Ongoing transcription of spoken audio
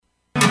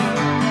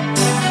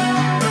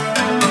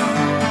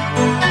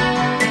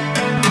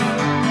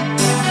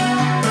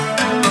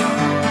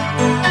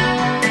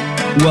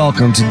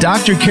welcome to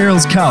Dr.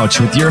 Carol's Couch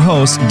with your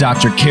host,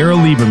 Dr. Carol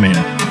Lieberman.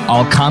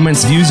 All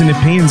comments, views, and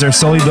opinions are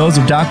solely those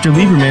of Dr.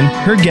 Lieberman,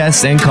 her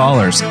guests, and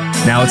callers.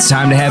 Now it's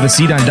time to have a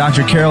seat on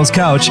Dr. Carol's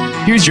Couch.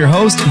 Here's your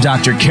host,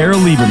 Dr.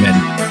 Carol Lieberman.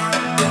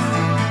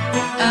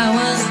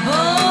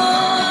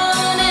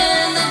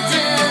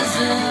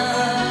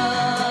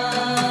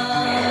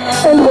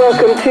 And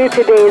welcome to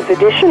today's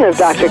edition of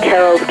Dr.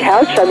 Carol's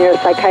Couch. I'm your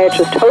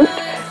psychiatrist host,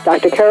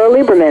 Dr. Carol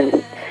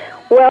Lieberman.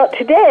 Well,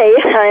 today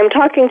I am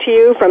talking to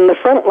you from the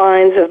front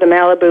lines of the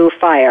Malibu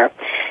fire.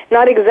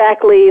 Not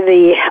exactly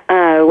the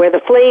where the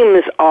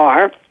flames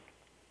are,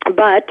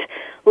 but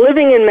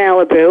living in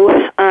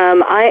Malibu,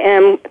 I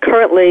am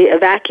currently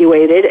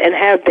evacuated and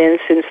have been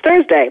since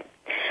Thursday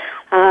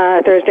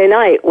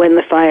night when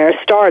the fire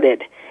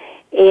started.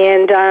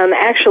 And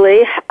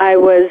actually, I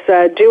was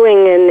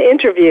doing an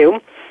interview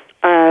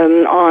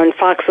on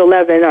Fox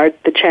 11,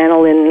 the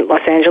channel in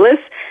Los Angeles,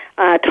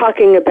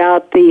 talking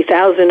about the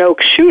Thousand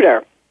Oaks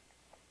shooter.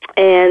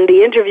 And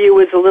the interview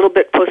was a little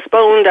bit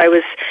postponed. I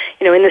was,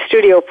 in the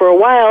studio for a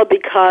while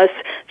because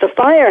the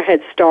fire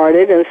had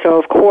started, and so,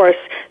 of course,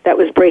 that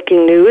was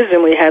breaking news,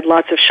 and we had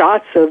lots of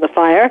shots of the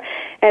fire.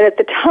 And at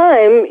the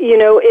time,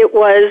 it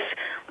was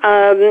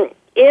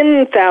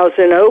in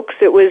Thousand Oaks.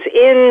 It was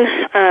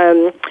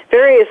in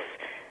various,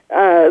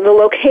 the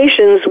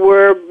locations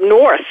were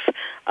north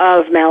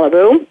of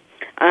Malibu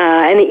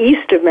and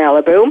east of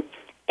Malibu.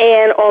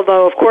 And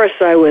although, of course,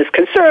 I was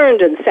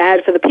concerned and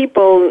sad for the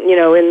people,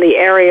 in the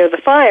area of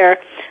the fire,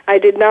 I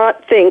did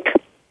not think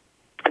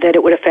that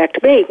it would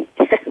affect me.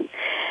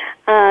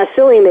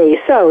 Silly me.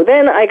 So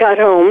then I got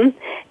home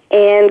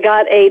and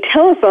got a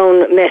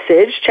telephone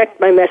message, checked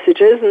my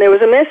messages, and there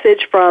was a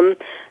message from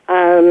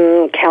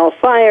CAL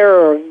FIRE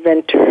or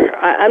Ventura.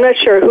 I'm not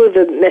sure who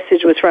the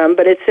message was from,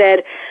 but it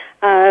said,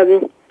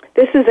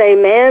 this is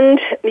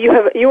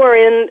you are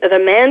in the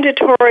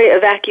mandatory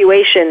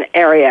evacuation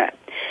area.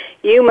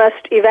 You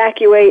must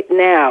evacuate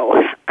now.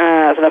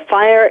 The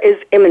fire is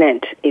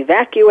imminent.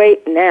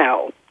 Evacuate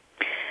now.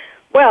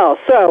 Well,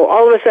 so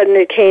all of a sudden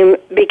it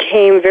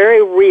became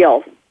very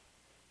real.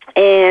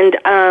 And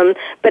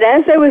but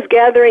as I was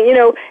gathering,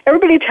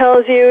 everybody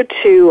tells you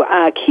to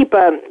keep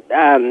a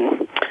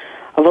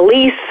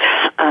valise,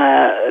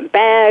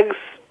 bags,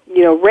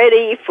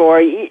 ready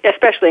for,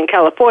 especially in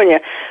California,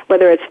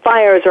 whether it's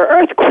fires or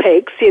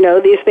earthquakes,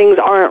 these things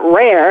aren't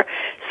rare.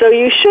 So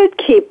you should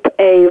keep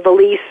a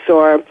valise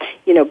or,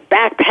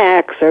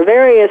 backpacks or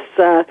various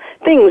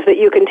things that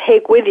you can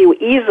take with you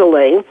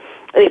easily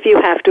if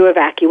you have to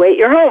evacuate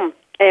your home.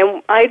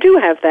 And I do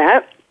have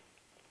that.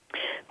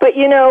 But,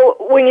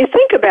 when you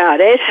think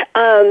about it,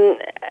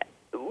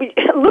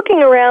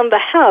 looking around the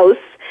house,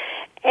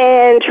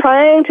 and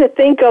trying to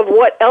think of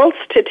what else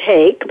to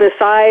take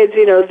besides,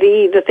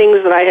 the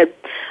things that I had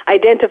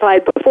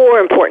identified before,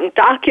 important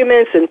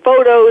documents and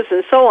photos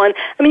and so on.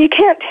 I mean, you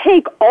can't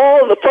take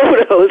all the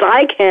photos.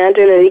 I can't,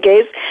 in any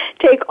case,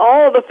 take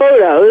all the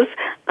photos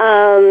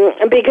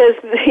because,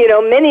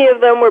 many of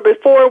them were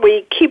before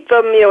we keep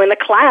them, in the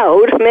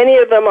cloud. Many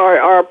of them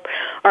are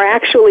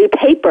actually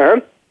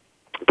paper,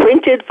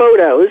 printed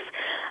photos.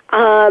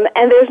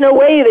 And there's no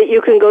way that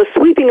you can go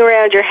sweeping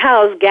around your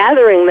house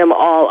gathering them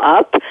all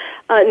up,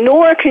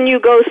 nor can you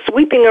go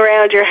sweeping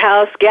around your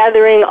house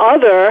gathering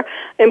other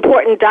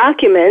important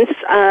documents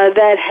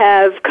that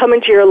have come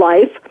into your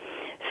life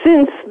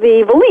since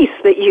the valise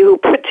that you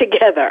put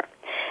together.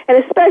 And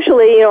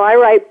especially, I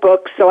write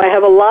books, so I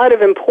have a lot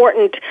of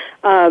important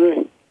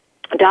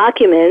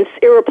documents,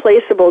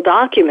 irreplaceable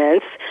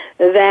documents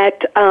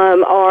that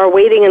are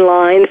waiting in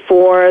line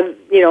for,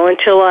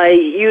 until I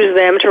use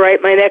them to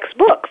write my next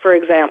book, for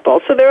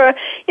example. So there are,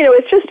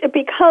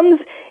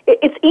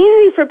 it's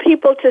easy for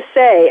people to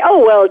say, oh,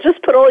 well,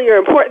 just put all your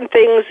important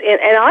things in,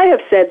 and I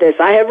have said this,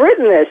 I have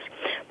written this,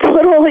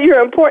 put all your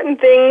important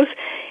things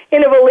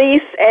in a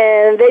valise,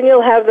 and then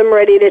you'll have them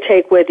ready to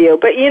take with you.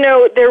 But,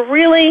 there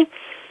really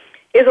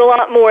is a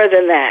lot more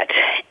than that.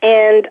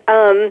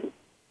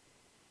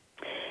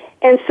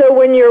 And so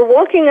when you're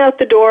walking out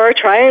the door,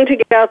 trying to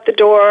get out the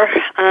door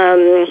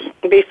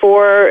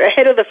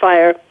ahead of the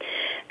fire,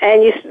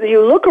 and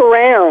you look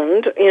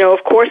around,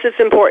 of course it's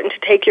important to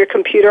take your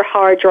computer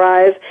hard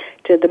drive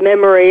to the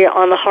memory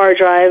on the hard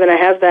drive, and I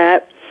have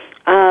that.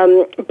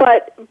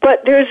 But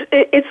there's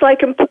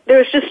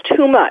just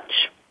too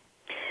much.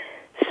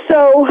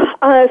 So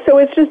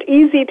it's just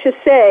easy to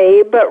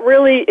say, but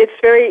really it's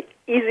very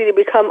easy to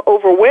become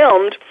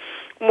overwhelmed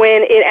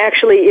when it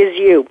actually is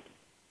you.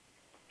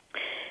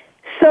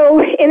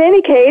 So, in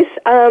any case,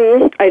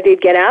 I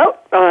did get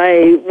out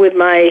with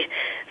my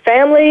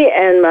family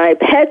and my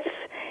pets,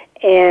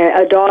 and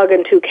a dog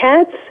and 2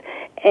 cats,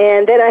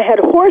 and then I had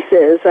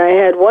horses. I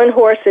had one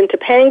horse in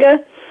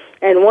Topanga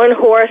and one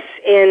horse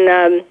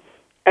in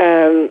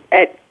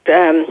at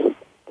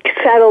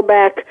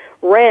Saddleback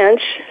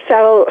Ranch,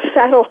 Saddle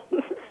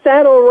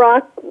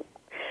Rock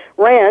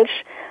Ranch,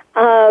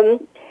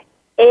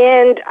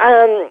 and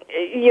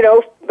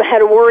had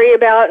to worry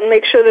about and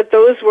make sure that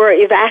those were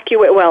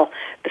evacuated. Well,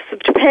 the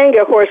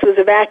Topanga horse was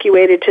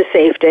evacuated to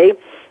safety.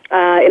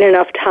 in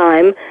enough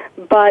time.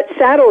 But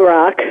Saddle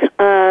Rock,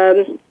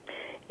 there's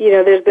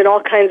been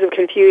all kinds of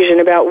confusion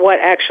about what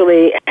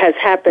actually has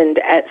happened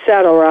at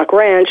Saddle Rock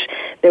Ranch.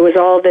 There was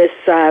all this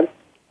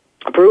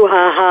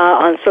brouhaha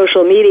on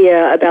social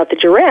media about the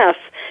giraffe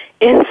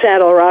in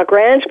Saddle Rock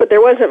Ranch, but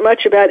there wasn't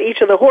much about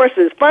each of the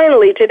horses.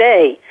 Finally,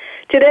 today,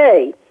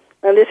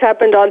 and this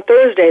happened on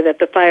Thursday that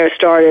the fire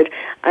started,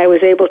 I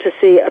was able to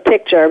see a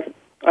picture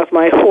of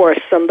my horse.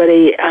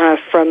 Somebody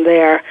from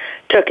there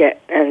took it,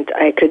 and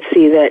I could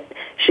see that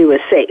she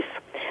was safe.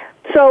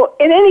 So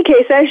in any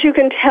case, as you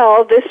can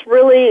tell, this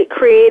really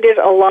created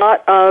a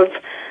lot of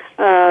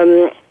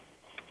anxiety,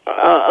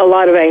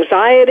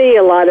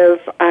 a lot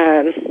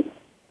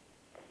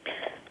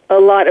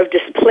of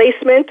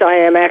displacement. I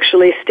am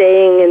actually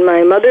staying in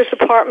my mother's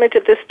apartment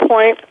at this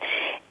point,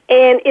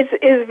 and it's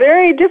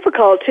very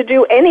difficult to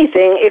do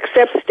anything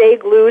except stay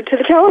glued to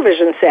the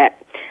television set.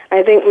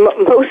 I think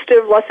most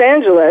of Los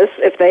Angeles,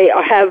 if they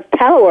have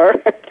power,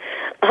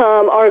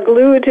 are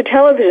glued to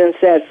television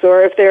sets,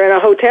 or if they're in a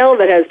hotel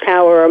that has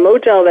power or a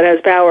motel that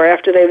has power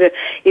after they've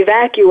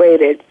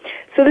evacuated.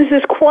 So this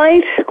is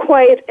quite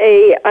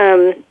a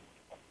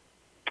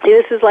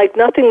this is like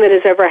nothing that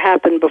has ever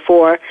happened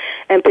before,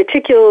 and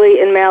particularly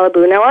in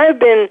Malibu. Now, I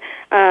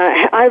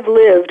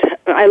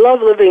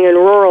love living in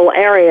rural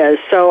areas,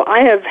 so I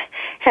have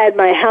had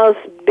my house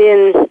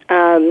been,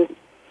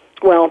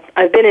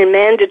 I've been in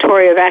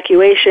mandatory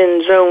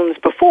evacuation zones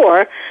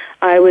before.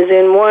 I was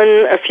in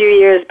one a few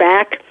years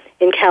back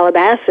in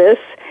Calabasas,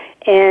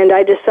 and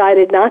I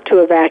decided not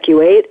to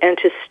evacuate and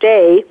to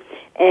stay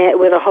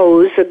with a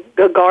hose, a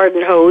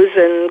garden hose,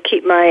 and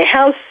keep my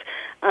house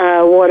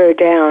watered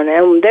down.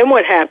 And then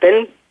what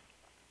happened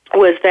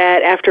was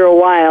that after a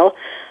while,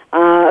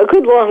 a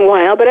good long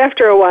while, but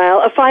after a while,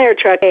 a fire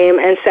truck came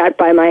and sat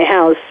by my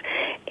house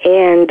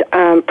and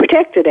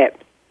protected it.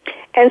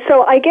 And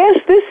so I guess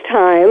this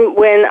time,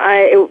 when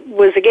I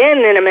was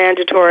again in a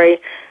mandatory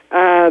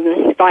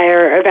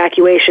fire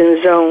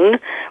evacuation zone,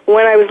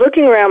 when I was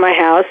looking around my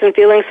house and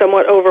feeling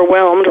somewhat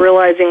overwhelmed,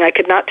 realizing I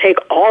could not take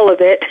all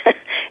of it,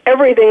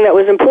 everything that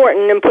was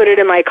important, and put it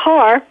in my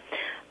car,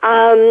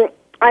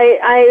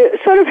 I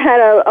sort of had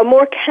a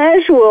more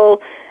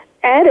casual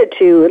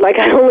attitude, like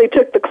I only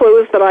took the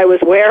clothes that I was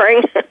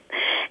wearing.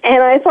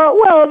 And I thought,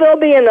 well, there'll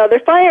be another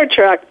fire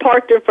truck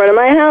parked in front of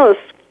my house.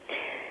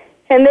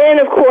 And then,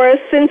 of course,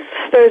 since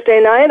Thursday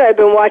night, I've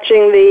been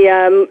watching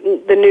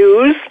the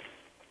news.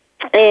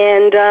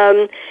 And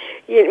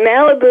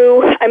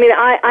Malibu,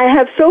 I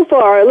have so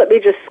far, let me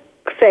just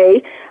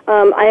say,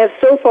 I have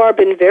so far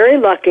been very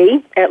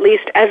lucky, at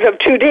least as of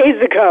 2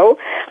 days ago,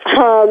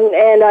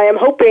 and I am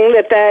hoping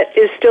that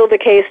is still the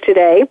case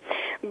today.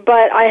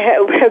 But I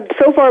have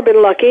so far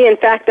been lucky. In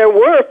fact, there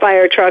were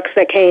fire trucks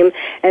that came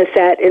and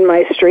sat in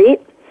my street.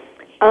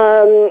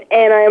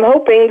 And I am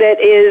hoping that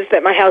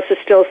my house is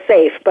still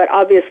safe. But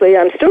obviously,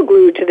 I'm still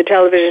glued to the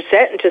television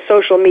set and to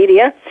social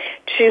media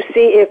to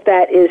see if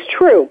that is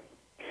true.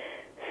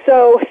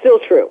 So, still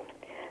true.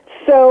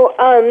 So,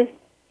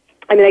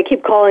 I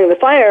keep calling the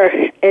fire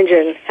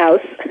engine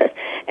house,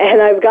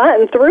 and I've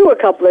gotten through a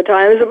couple of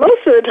times. But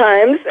most of the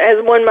times,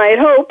 as one might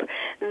hope,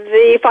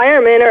 the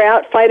firemen are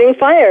out fighting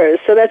fires,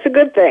 so that's a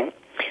good thing.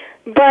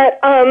 But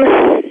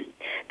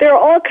there are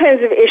all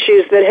kinds of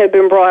issues that have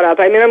been brought up.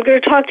 I'm going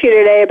to talk to you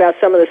today about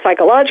some of the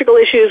psychological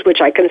issues,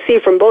 which I can see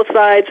from both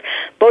sides.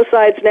 Both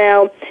sides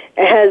now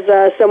as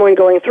someone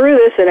going through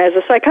this and as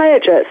a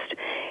psychiatrist.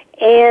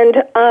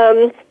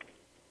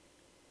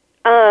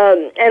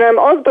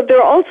 But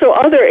there are also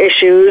other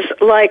issues,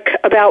 like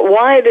about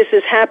why this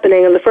is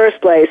happening in the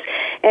first place.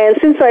 And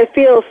since I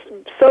feel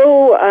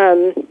so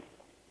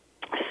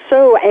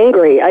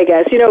angry, I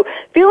guess,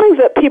 feelings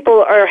that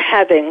people are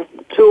having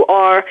who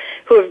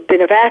have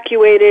been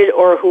evacuated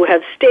or who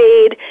have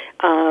stayed,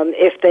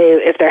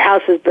 if their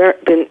house has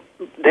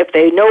if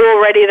they know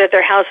already that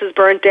their house is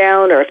burnt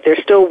down, or if they're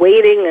still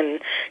waiting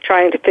and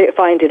trying to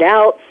find it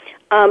out.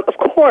 Of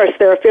course,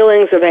 there are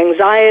feelings of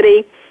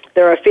anxiety.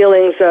 There are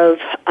feelings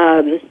of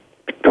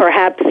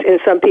perhaps in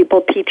some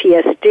people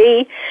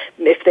PTSD,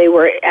 if they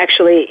were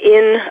actually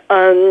in,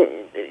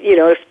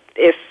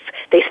 if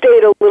they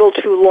stayed a little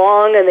too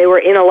long and they were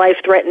in a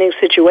life-threatening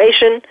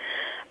situation.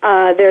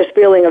 There's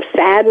feeling of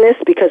sadness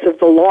because of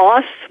the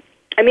loss.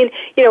 Even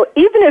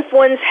if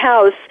one's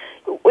house,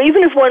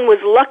 even if one was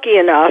lucky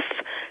enough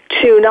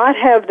to not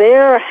have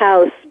their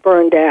house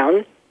burned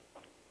down,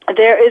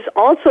 there is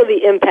also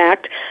the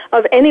impact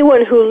of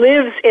anyone who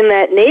lives in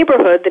that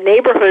neighborhood, the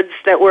neighborhoods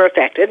that were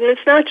affected, and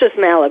it's not just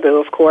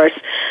Malibu, of course,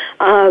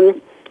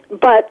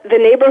 but the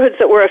neighborhoods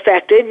that were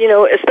affected,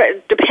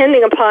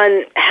 depending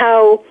upon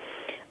how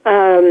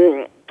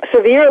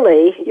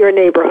severely your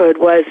neighborhood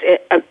was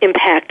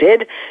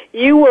impacted,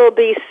 you will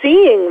be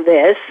seeing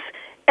this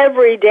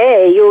every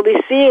day. You will be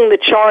seeing the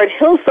charred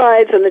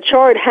hillsides and the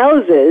charred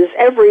houses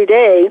every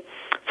day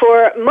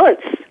for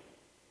months,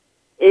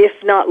 if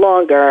not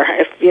longer.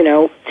 I don't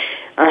know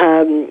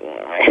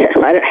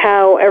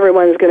how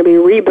everyone's going to be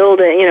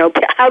rebuilding.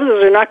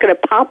 Houses are not going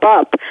to pop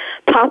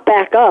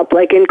back up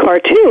like in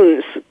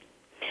cartoons.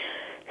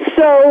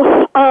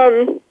 So,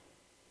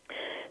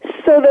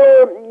 so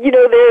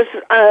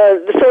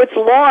it's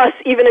loss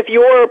even if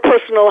your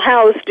personal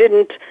house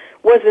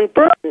wasn't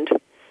burned.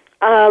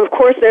 Of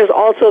course, there's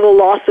also the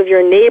loss of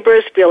your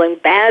neighbors, feeling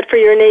bad for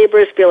your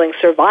neighbors, feeling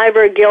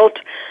survivor guilt,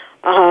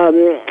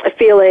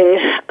 feeling.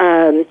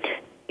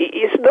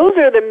 Those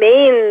are the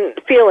main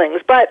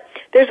feelings. But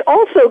there's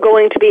also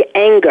going to be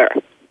anger.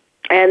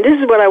 And this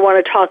is what I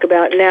want to talk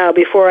about now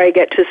before I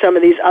get to some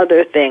of these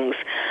other things.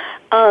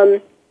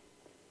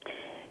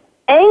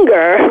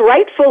 Anger,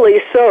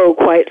 rightfully so,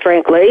 quite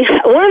frankly.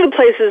 One of the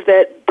places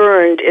that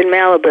burned in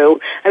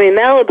Malibu,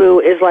 Malibu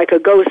is like a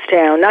ghost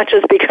town, not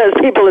just because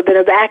people have been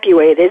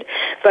evacuated,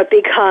 but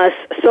because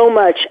so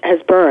much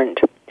has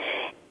burned.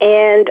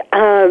 And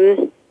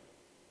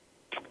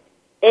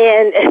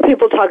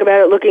people talk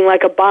about it looking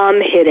like a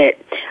bomb hit it.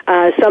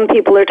 Some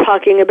people are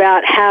talking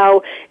about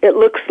how it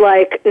looks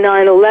like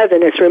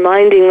 9/11. It's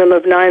reminding them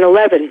of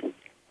 9/11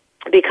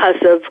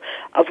 because of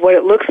what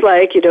it looks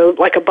like,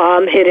 like a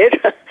bomb hit it,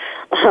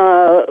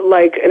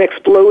 like an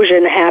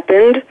explosion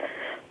happened,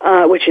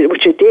 which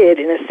it did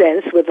in a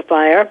sense with the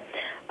fire.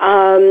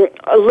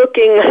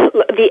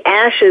 The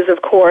ashes,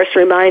 of course,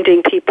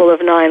 reminding people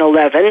of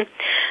 9/11,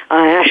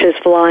 ashes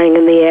flying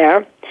in the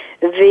air.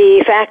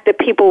 The fact that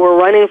people were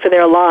running for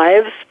their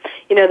lives,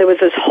 there was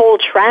this whole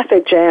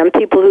traffic jam.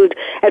 People who'd,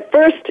 at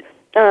first,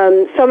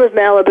 some of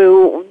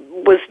Malibu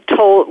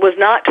was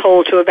not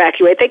told to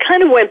evacuate. They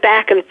kind of went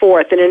back and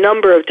forth in a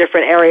number of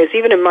different areas,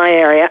 even in my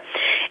area.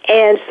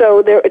 And so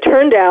it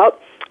turned out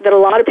that a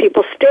lot of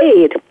people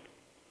stayed.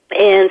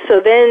 And so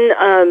then,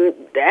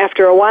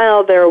 after a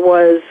while, there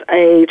was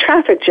a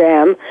traffic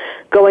jam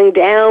going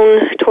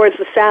down towards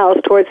the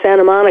south, towards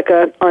Santa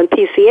Monica on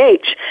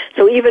PCH.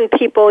 So even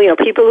people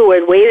who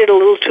had waited a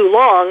little too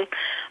long,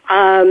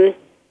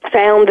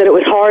 found that it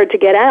was hard to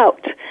get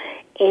out.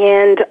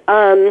 And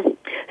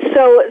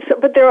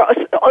but there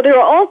are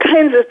all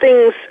kinds of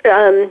things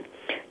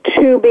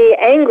to be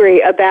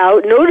angry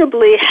about,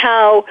 notably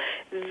how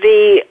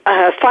the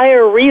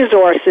fire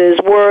resources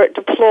were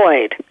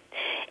deployed.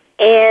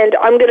 And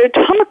I'm going to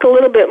talk a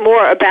little bit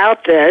more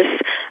about this.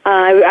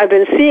 I've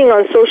been seeing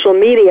on social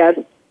media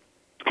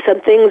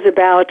some things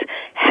about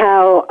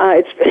how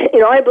I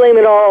blame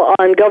it all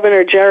on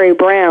Governor Jerry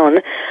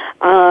Brown,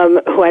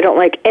 who I don't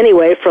like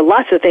anyway for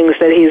lots of things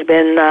that he's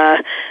been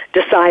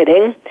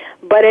deciding.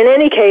 But in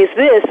any case,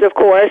 this, of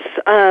course,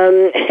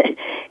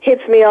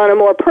 hits me on a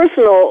more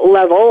personal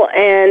level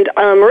and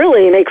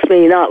really makes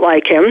me not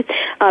like him.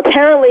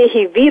 Apparently,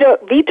 he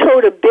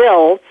vetoed a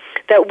bill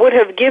that would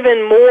have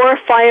given more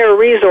fire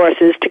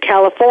resources to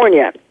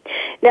California.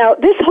 Now,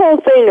 this whole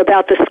thing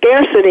about the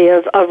scarcity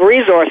of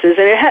resources,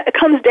 and it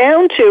comes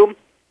down to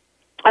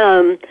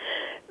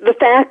the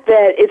fact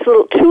that it's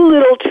too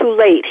little too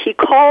late. He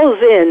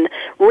calls in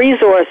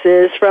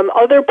resources from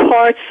other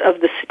parts of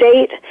the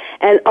state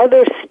and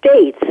other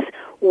states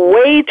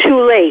way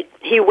too late.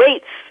 He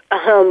waits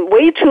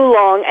way too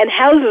long, and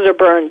houses are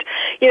burned.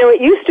 It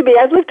used to be,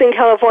 I've lived in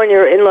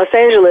California, in Los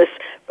Angeles,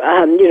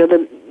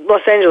 the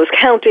Los Angeles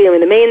County,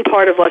 the main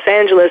part of Los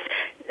Angeles,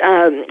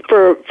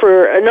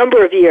 for a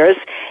number of years.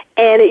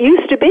 And it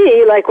used to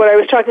be, like what I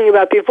was talking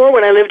about before,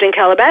 when I lived in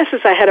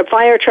Calabasas, I had a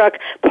fire truck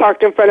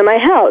parked in front of my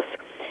house.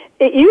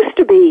 It used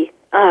to be,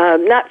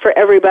 not for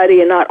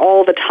everybody and not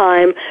all the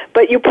time,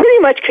 but you pretty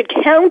much could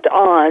count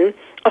on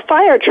a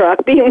fire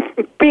truck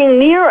being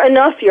near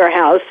enough your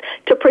house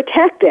to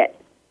protect it.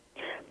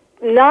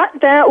 Not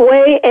that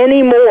way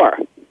anymore.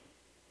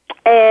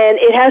 And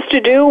it has to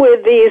do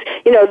with these,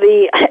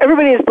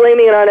 everybody's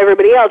blaming it on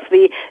everybody else.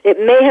 It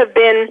may have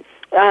been,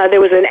 there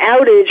was an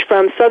outage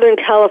from Southern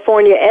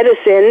California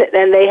Edison,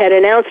 and they had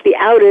announced the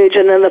outage,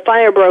 and then the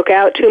fire broke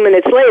out 2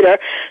 minutes later.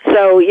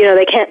 So,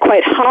 they can't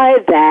quite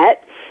hide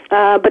that.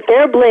 But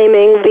they're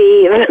blaming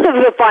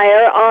the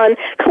fire on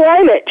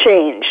climate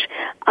change.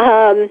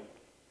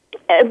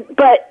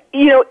 But,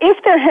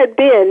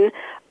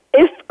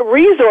 if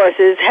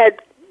resources had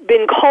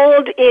been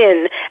called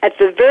in at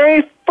the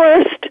very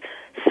first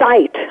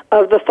site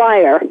of the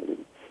fire,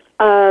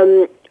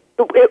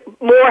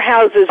 more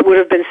houses would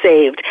have been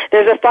saved.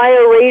 There's a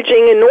fire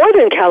raging in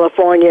Northern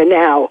California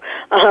now,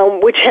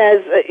 which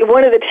has,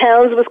 one of the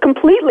towns was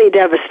completely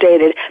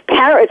devastated.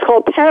 It's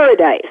called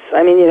Paradise.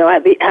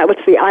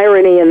 What's the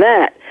irony in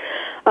that?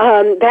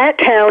 That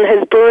town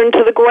has burned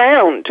to the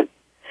ground.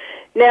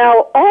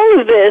 Now, all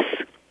of this,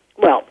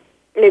 well,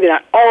 maybe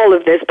not all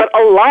of this, but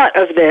a lot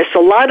of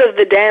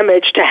the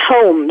damage to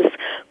homes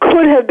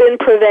could have been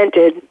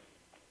prevented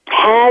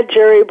had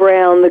Jerry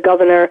Brown, the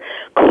governor,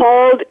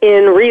 called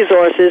in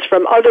resources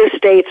from other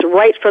states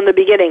right from the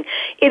beginning.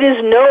 It is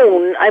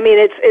known,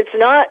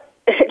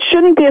 it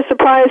shouldn't be a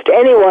surprise to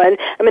anyone.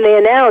 They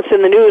announce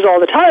in the news all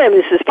the time,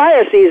 this is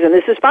fire season.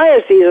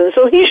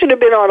 So he should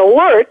have been on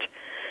alert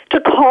to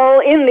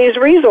call in these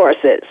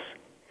resources.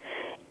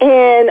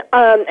 And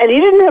he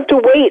didn't have to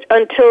wait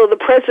until the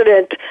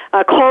president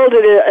called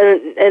it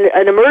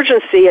an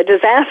emergency, a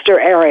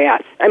disaster area.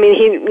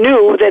 He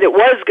knew that it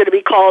was going to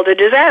be called a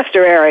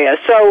disaster area,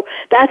 so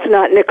that's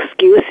not an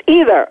excuse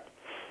either.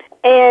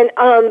 And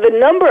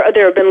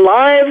there have been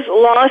lives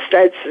lost.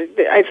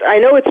 I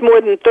know it's more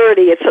than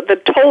 30. The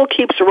toll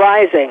keeps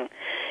rising.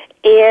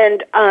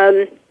 And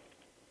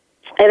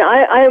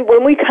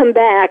when we come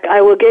back,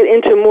 I will get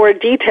into more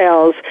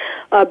details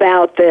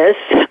about this,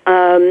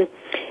 and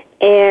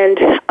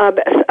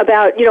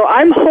about,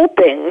 I'm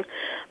hoping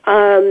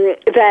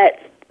that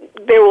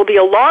there will be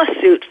a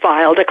lawsuit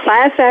filed, a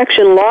class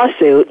action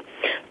lawsuit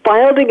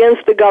filed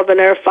against the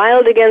governor,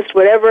 filed against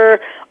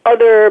whatever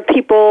other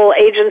people,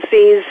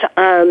 agencies,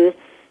 I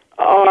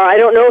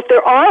don't know if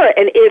there are,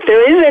 and if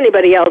there is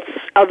anybody else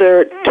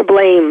other to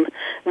blame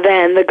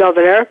than the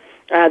governor.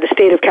 The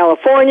state of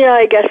California,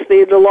 I guess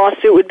the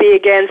lawsuit would be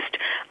against.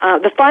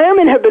 The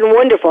firemen have been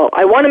wonderful.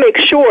 I want to make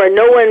sure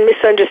no one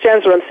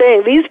misunderstands what I'm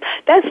saying.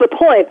 That's the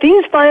point.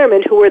 These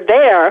firemen who were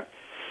there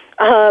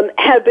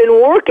have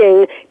been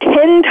working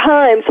 10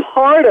 times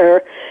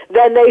harder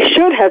than they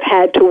should have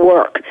had to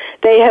work.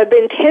 They have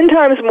been 10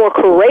 times more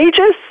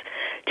courageous,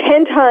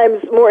 10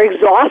 times more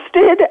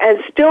exhausted,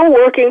 and still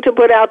working to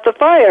put out the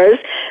fires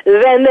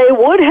than they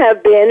would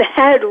have been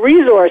had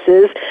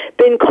resources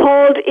been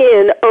called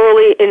in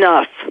early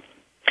enough.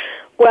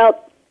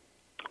 Well,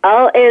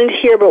 I'll end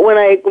here, but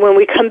when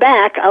we come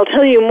back, I'll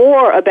tell you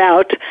more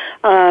about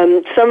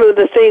some of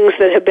the things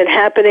that have been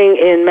happening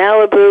in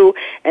Malibu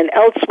and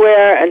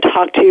elsewhere, and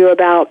talk to you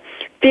about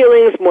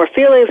more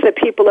feelings that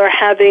people are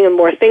having, and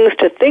more things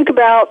to think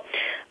about.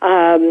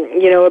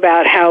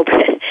 About how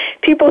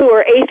people who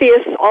are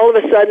atheists all of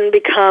a sudden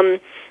become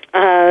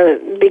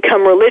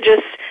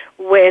religious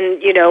when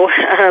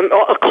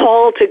a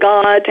call to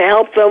God to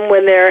help them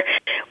when they're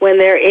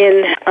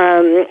in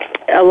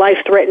a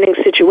life-threatening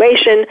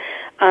situation.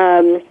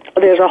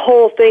 There's a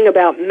whole thing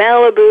about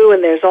Malibu,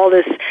 and there's all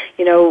this,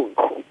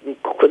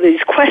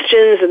 these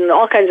questions and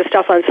all kinds of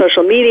stuff on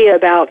social media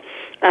about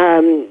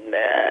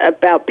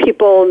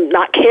people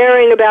not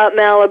caring about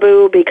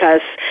Malibu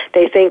because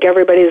they think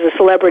everybody's a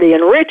celebrity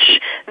and rich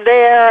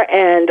there.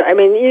 And I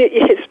mean,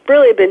 it's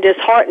really been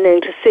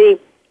disheartening to see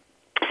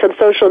some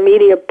social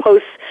media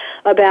posts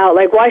about,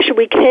 like, why should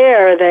we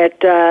care that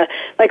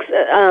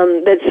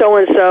that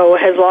so-and-so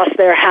has lost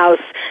their house?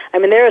 I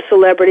mean, they're a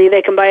celebrity.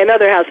 They can buy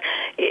another house.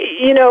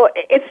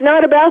 It's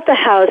not about the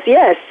house.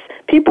 Yes,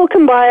 people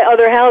can buy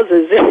other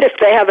houses if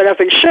they have enough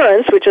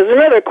insurance, which is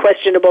another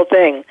questionable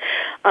thing.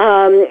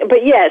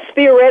 But yes,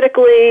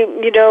 theoretically,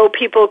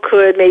 people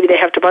could, maybe they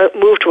have to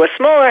move to a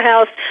smaller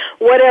house,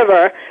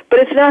 whatever, but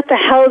it's not the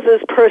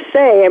houses per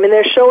se. I mean,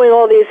 they're showing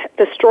all these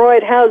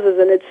destroyed houses,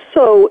 and it's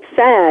so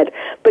sad,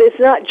 but it's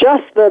not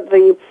just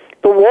the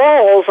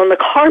walls on the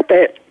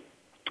carpet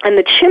and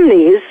the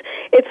chimneys,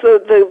 it's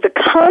the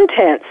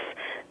contents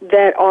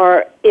that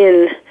are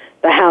in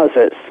the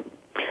houses.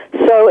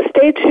 So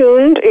stay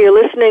tuned. You're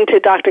listening to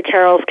Dr.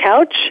 Carol's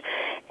Couch,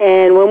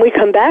 and when we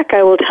come back,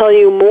 I will tell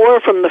you more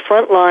from the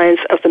front lines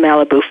of the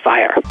Malibu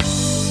fire.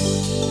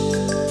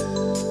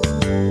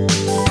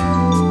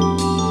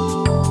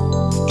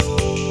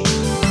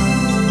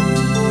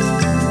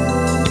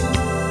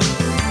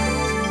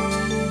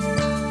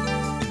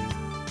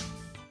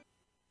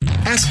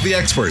 Ask the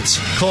experts.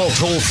 Call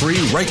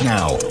toll-free right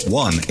now,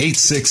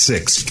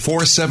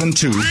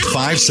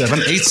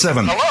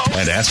 1-866-472-5787.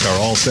 And ask our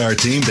All-Star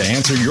team to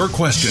answer your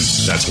question.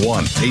 That's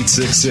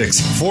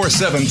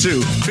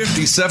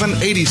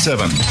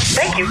 1-866-472-5787.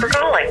 Thank you for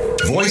calling.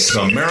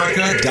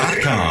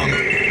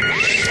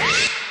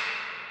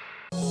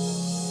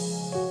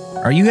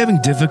 VoiceAmerica.com. Are you having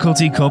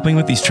difficulty coping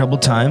with these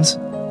troubled times?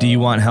 Do you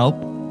want help?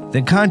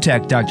 Then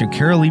contact Dr.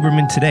 Carol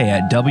Lieberman today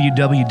at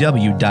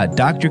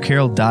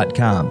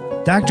www.drcarol.com.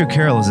 Dr.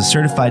 Carol is a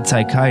certified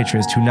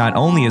psychiatrist who not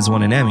only has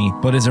won an Emmy,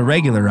 but is a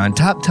regular on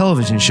top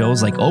television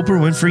shows like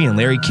Oprah Winfrey and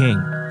Larry King.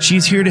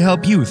 She's here to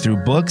help you through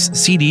books,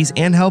 CDs,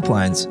 and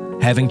helplines.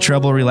 Having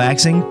trouble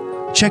relaxing?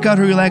 Check out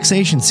her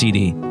relaxation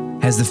CD.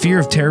 Has the fear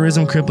of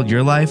terrorism crippled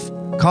your life?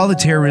 Call the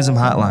terrorism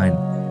hotline.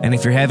 And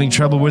if you're having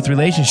trouble with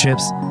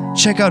relationships,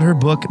 check out her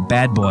book,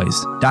 Bad Boys.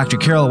 Dr.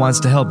 Carol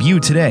wants to help you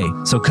today,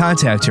 so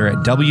contact her at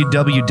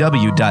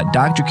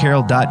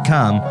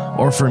www.drcarol.com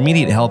or for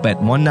immediate help at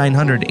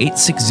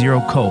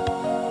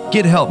 1-900-860-COPE.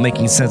 Get help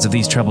making sense of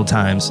these troubled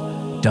times.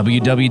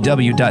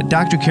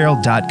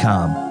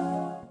 www.drcarol.com.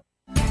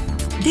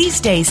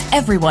 These days,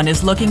 everyone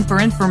is looking for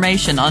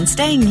information on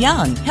staying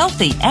young,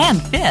 healthy,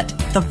 and fit.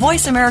 The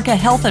Voice America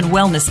Health and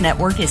Wellness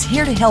Network is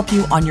here to help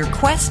you on your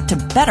quest to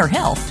better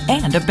health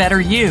and a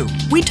better you.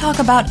 We talk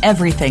about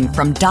everything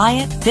from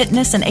diet,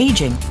 fitness, and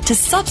aging to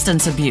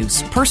substance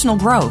abuse, personal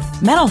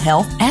growth, mental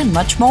health, and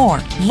much more.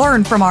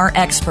 Learn from our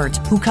experts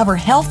who cover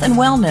health and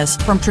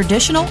wellness from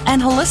traditional and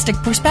holistic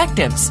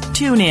perspectives.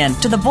 Tune in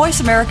to the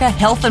Voice America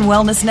Health and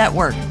Wellness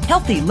Network.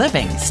 Healthy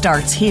living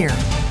starts here.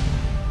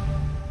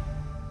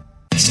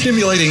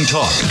 Stimulating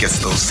talk. It gets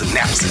those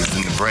synapses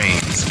in the brain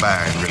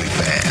firing really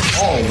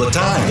fast. All the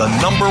time. The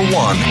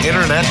 #1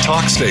 internet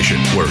talk station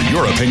where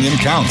your opinion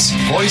counts.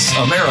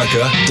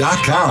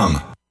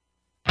 VoiceAmerica.com.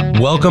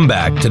 Welcome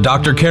back to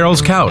Dr.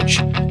 Carol's Couch.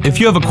 If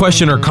you have a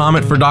question or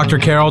comment for Dr.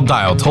 Carol,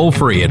 dial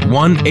toll-free at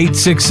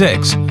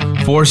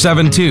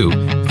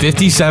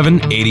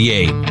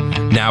 1-866-472-5788.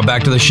 Now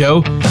back to the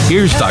show.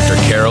 Here's Dr.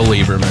 Carol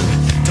Lieberman.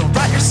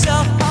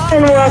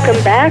 And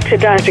welcome back to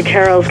Dr.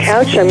 Carol's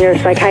Couch. I'm your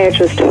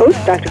psychiatrist host,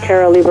 Dr.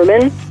 Carol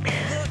Lieberman,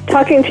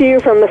 talking to you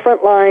from the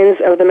front lines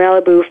of the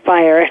Malibu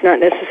fire. Not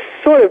necessarily,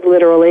 sort of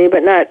literally,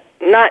 but not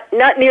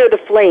near the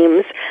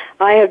flames.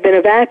 I have been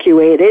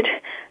evacuated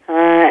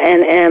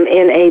and am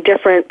in a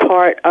different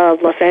part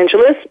of Los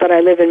Angeles, but I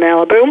live in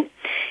Malibu,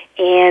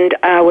 and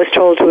I was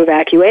told to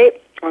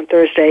evacuate on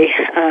Thursday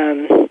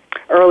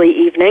early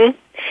evening.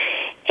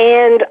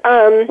 And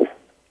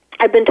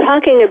I've been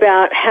talking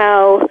about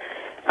how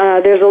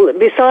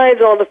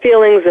besides all the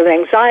feelings of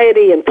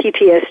anxiety and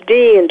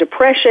PTSD and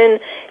depression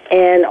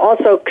and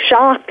also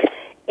shock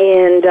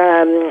and,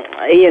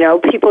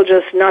 people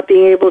just not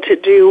being able to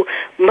do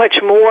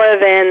much more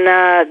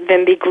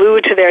than be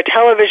glued to their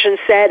television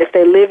set if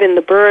they live in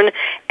the burn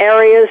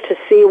areas to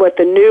see what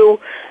the new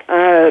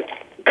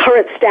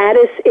current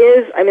status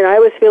is. I mean, I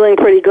was feeling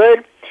pretty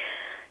good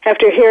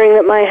after hearing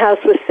that my house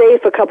was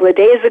safe a couple of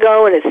days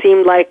ago, and it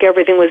seemed like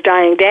everything was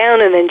dying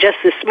down, and then just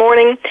this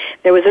morning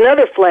there was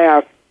another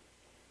flare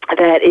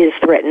that is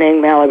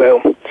threatening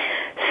Malibu.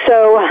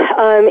 So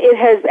it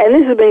has, and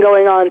this has been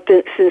going on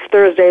since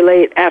Thursday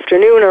late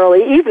afternoon,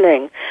 early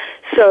evening.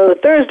 So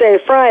Thursday,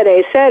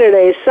 Friday,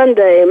 Saturday,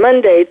 Sunday,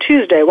 Monday,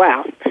 Tuesday,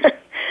 wow.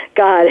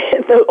 God,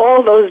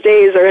 all those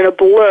days are in a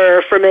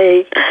blur for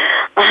me.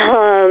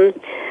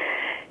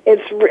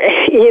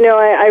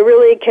 I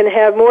really can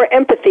have more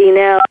empathy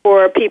now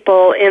for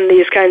people in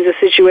these kinds of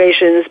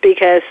situations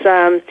because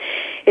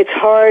it's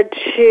hard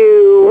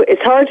to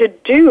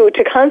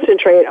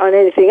concentrate on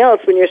anything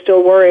else when you're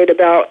still worried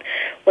about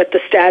what the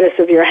status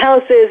of your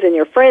house is and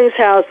your friend's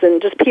house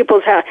and just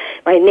people's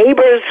my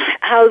neighbors'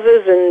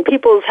 houses and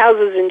people's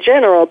houses in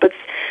general, but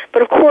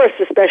of course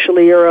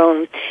especially your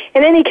own.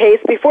 In any case,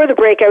 before the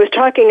break I was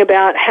talking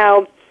about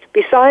how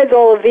besides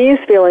all of these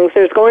feelings,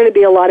 there's going to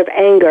be a lot of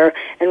anger,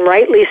 and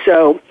rightly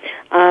so,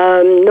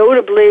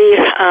 notably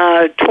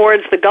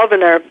towards the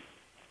governor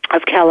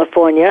of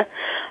California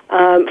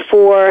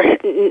for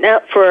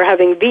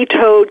having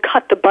vetoed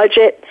a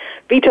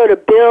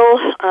bill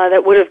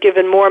that would have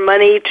given more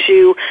money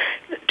to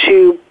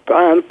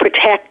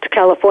protect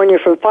California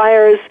from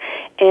fires,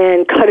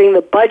 and cutting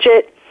the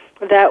budget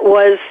that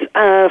was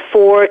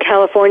for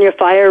California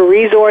fire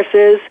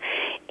resources,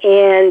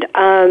 and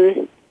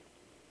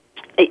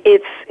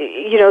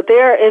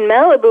there in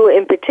Malibu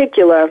in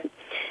particular,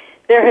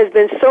 there has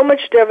been so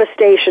much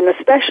devastation,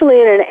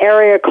 especially in an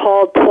area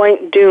called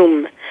Point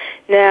Dume.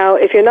 Now,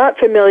 if you're not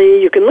familiar,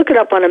 you can look it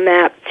up on a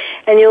map,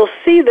 and you'll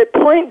see that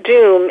Point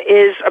Dume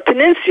is a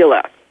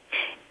peninsula,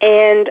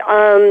 and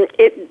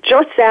it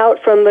juts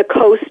out from the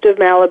coast of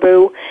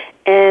Malibu,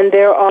 and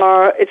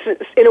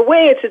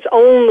it's its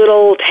own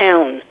little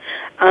town,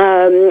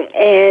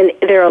 and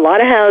there are a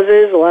lot of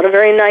houses, a lot of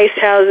very nice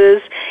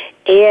houses,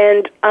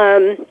 and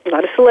a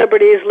lot of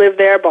celebrities live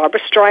there. Barbra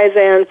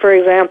Streisand, for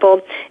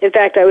example. In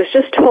fact, I was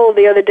just told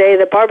the other day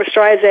that Barbra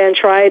Streisand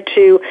tried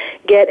to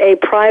get a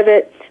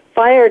private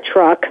fire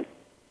truck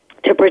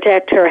to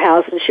protect her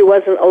house, and she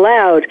wasn't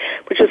allowed,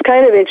 which was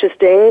kind of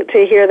interesting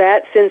to hear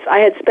that, since I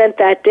had spent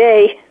that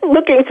day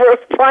looking for a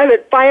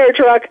private fire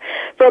truck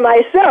for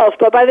myself.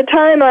 But by the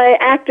time I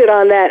acted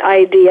on that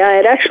idea, I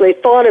had actually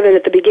thought of it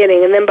at the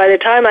beginning, and then by the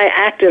time I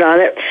acted on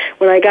it,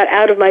 when I got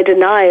out of my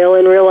denial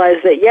and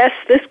realized that, yes,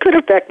 this could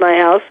affect my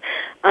house,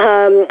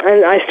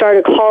 and I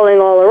started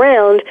calling all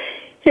around,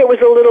 it was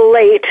a little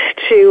late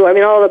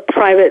all the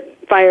private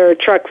fire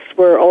trucks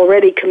were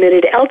already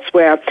committed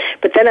elsewhere.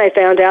 But then I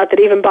found out that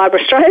even Barbra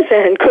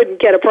Streisand couldn't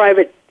get a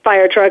private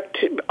fire truck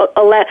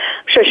I'm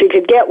sure she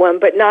could get one,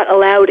 but not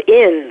allowed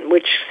in,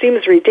 which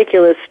seems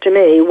ridiculous to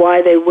me,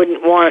 why they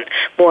wouldn't want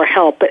more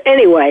help. But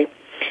anyway,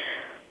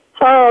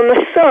 there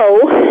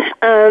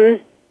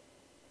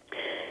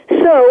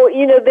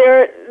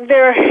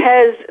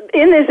has,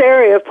 in this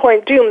area of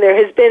Point Dume, there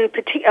has been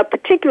a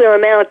particular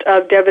amount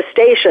of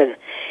devastation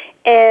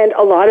and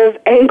a lot of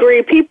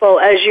angry people,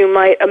 as you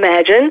might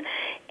imagine.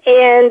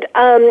 And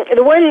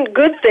the one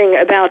good thing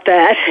about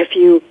that, if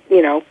you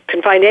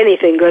can find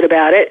anything good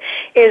about it,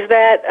 is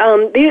that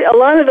a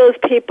lot of those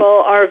people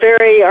are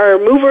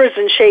movers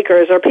and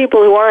shakers, are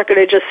people who aren't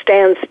going to just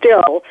stand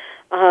still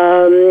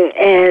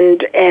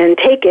and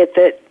take it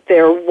that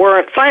there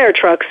weren't fire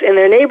trucks in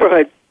their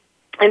neighborhood.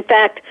 In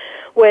fact,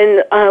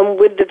 when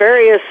with the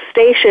various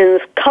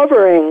stations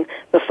covering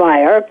the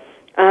fire,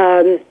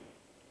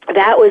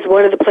 that was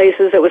one of the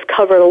places that was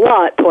covered a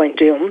lot, Point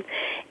Dume.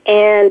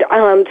 And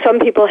some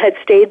people had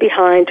stayed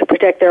behind to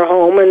protect their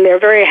home, and they're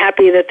very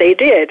happy that they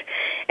did.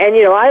 And,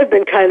 I've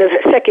been kind of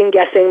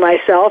second-guessing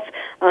myself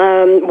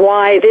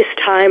why this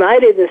time I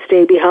didn't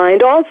stay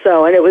behind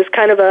also, and it was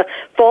kind of a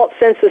false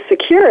sense of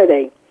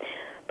security.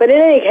 But in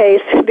any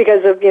case,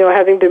 because of,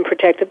 having been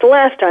protected the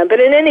last time, but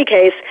in any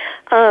case,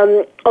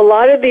 a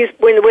lot of these,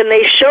 when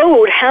they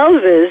showed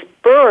houses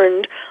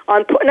burned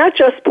on not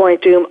just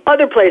Point Dume,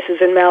 other places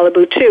in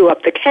Malibu too,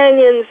 up the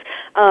canyons,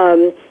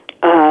 on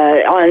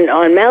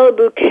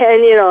Malibu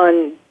Canyon,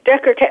 on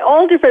Decker,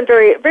 all different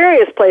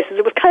various places.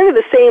 It was kind of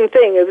the same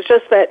thing. It was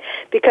just that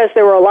because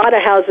there were a lot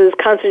of houses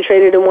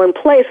concentrated in one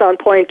place on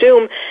Point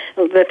Dume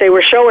that they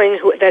were showing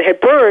that had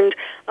burned,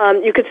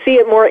 you could see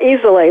it more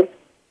easily.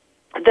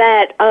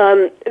 That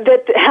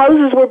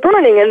houses were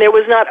burning and there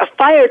was not a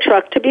fire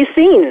truck to be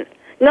seen.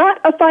 Not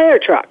a fire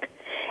truck.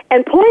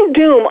 And Point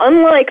Dume,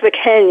 unlike the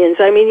canyons,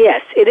 I mean,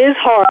 yes, it is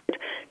hard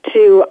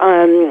to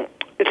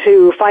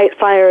fight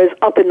fires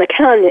up in the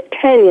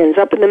canyons,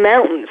 up in the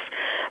mountains.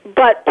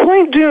 But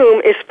Point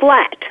Dume is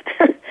flat,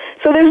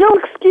 so there's no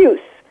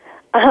excuse.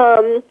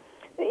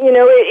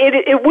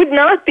 It would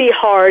not be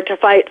hard to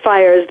fight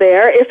fires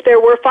there if there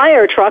were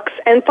fire trucks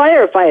and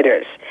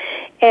firefighters.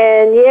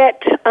 And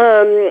yet,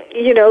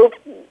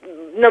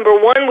 number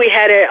one, we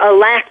had a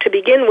lack to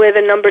begin with,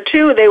 and number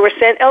two, they were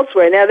sent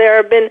elsewhere. Now, there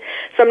have been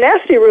some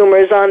nasty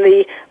rumors on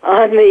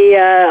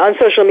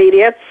social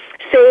media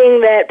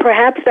saying that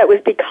perhaps that was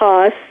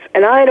because,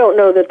 and I don't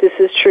know that this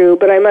is true,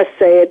 but I must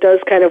say it does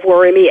kind of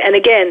worry me. And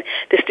again,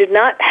 this did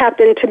not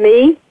happen to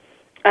me.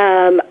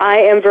 I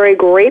am very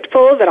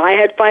grateful that I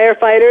had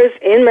firefighters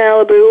in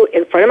Malibu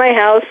in front of my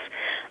house.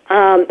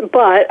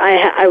 But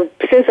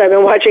since I've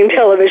been watching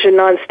television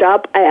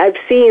nonstop, I've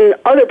seen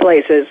other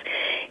places.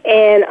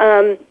 And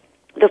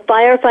the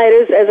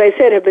firefighters, as I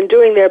said, have been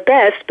doing their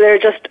best. There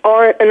just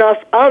aren't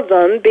enough of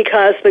them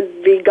because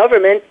the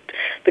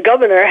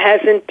governor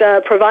hasn't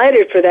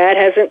provided for that,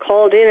 hasn't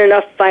called in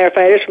enough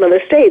firefighters from other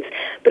states.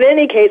 But in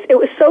any case, it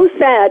was so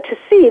sad to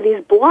see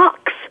these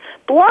blocks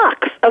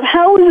of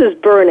houses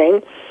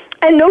burning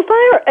and no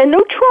fire and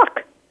no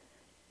truck.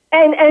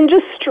 And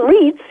just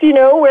streets,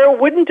 where it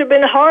wouldn't have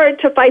been hard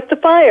to fight the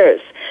fires.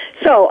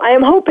 So I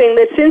am hoping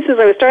that since, as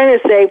I was starting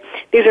to say,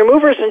 these are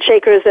movers and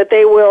shakers, that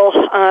they will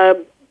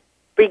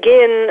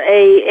begin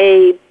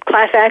a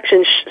class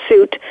action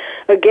suit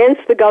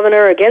against the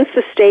governor, against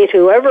the state,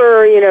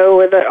 whoever,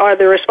 are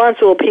the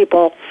responsible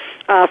people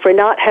for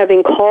not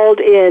having called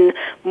in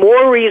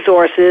more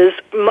resources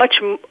much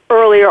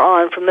earlier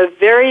on, from the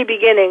very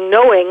beginning,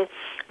 knowing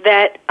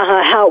that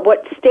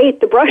what state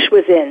the brush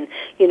was in,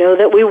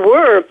 that we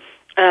were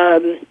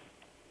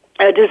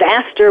a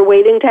disaster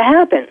waiting to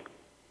happen.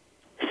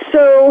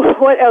 So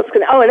what else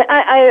and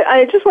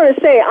I just want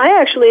to say, I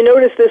actually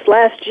noticed this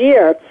last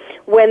year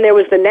when there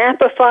was the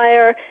Napa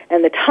fire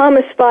and the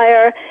Thomas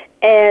fire,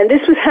 and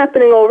this was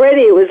happening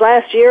already. It was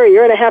last year, a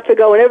year and a half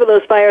ago, whenever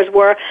those fires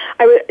were,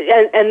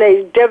 and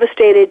they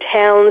devastated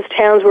towns.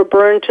 Towns were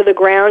burned to the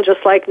ground,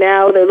 just like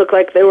now. They look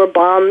like they were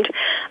bombed.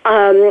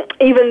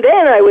 Even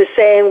then, I was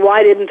saying,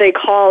 why didn't they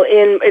call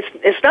in?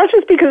 It's not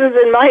just because it's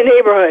in my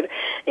neighborhood.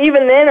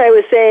 Even then, I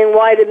was saying,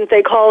 why didn't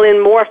they call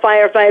in more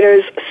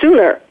firefighters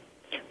sooner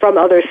from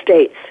other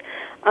states?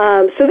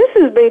 So this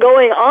has been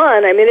going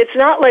on. I mean, it's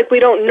not like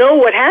we don't know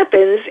what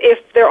happens if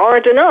there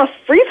aren't enough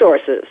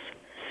resources.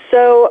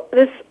 So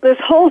this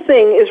whole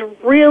thing is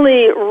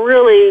really,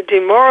 really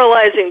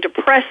demoralizing,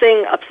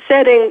 depressing,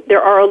 upsetting.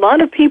 There are a lot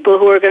of people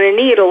who are going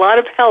to need a lot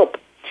of help.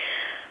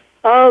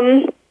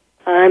 I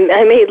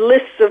made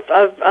lists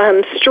of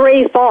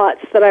stray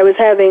thoughts that I was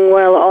having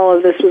while all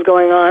of this was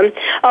going on.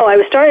 Oh, I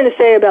was starting to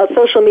say about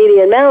social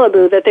media in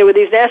Malibu that there were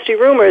these nasty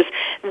rumors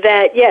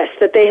that, yes,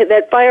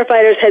 that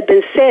firefighters had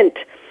been sent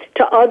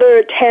to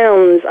other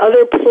towns,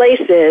 other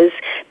places,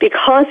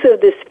 because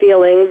of this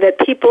feeling that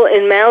people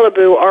in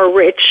Malibu are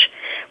rich,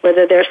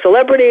 whether they're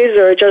celebrities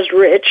or just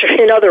rich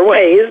in other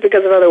ways,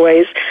 because of other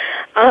ways,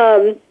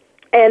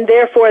 and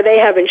therefore they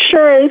have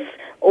insurance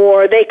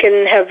or they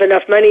can have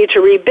enough money to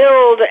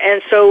rebuild,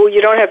 and so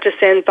you don't have to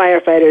send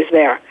firefighters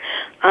there.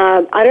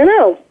 I don't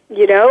know.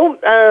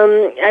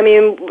 I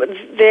mean,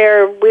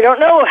 we don't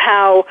know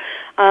how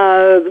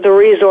the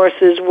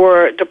resources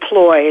were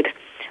deployed.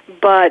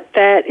 But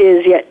that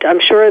is yet, I'm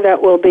sure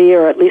that will be,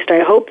 or at least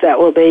I hope that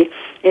will be,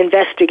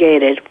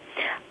 investigated.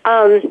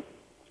 What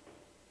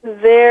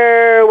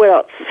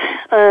else?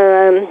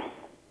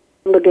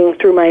 Looking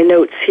through my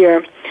notes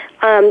here.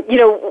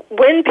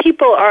 When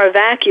people are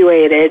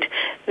evacuated,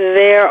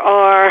 there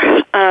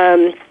are,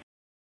 and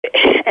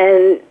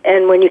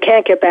when you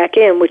can't get back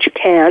in, which you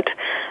can't,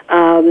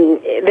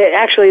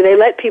 they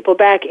let people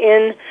back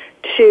in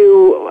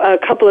to a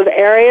couple of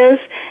areas,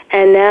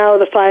 and now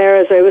the fire,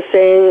 as I was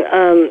saying,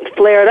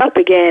 flared up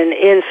again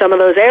in some of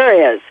those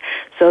areas.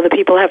 So the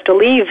people have to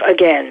leave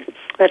again.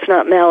 That's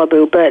not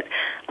Malibu, but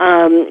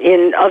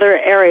in other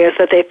areas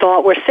that they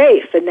thought were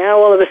safe. And now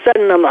all of a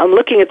sudden I'm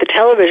looking at the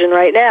television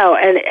right now,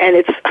 and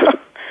it's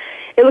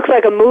it looks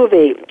like a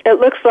movie. It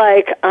looks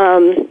like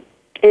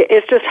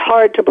it's just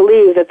hard to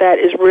believe that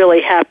is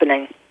really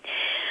happening.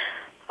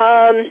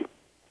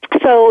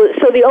 So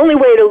the only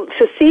way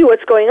to see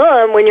what's going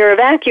on when you're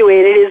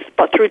evacuated is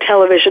through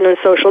television and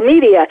social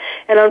media.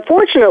 And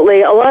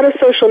unfortunately, a lot of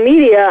social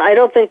media, I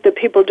don't think that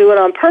people do it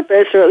on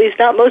purpose, or at least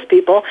not most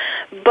people,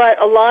 but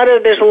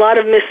there's a lot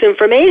of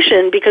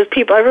misinformation because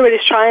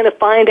everybody's trying to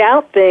find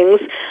out things.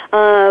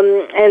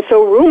 And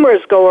so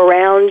rumors go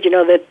around,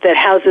 that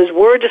houses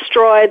were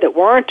destroyed, that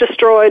weren't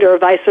destroyed, or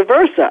vice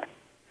versa.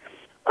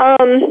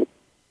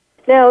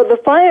 Now, the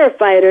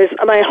firefighters,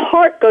 my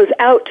heart goes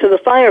out to the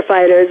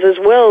firefighters as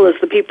well as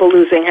the people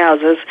losing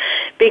houses,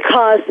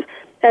 because,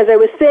 as I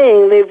was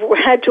saying, they've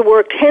had to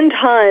work 10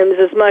 times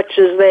as much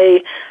as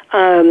they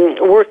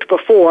worked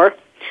before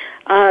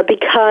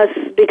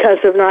because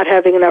of not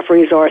having enough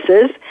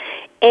resources.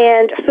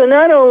 And so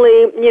not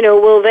only,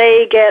 will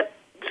they get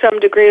some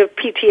degree of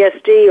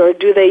PTSD, or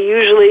do they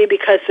usually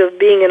because of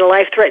being in a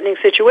life-threatening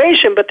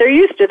situation, but they're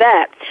used to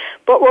that.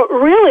 But what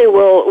really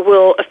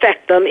will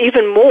affect them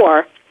even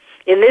more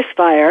in this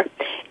fire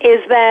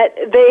is that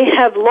they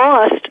have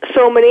lost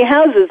so many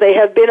houses. They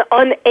have been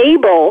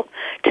unable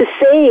to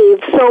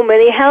save so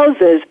many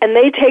houses, and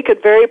they take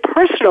it very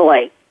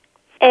personally.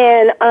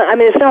 And,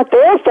 it's not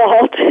their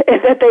fault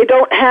that they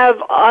don't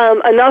have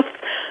enough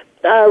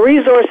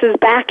resources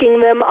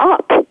backing them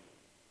up.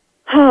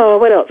 Oh,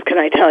 what else can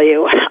I tell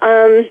you?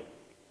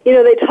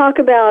 They talk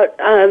about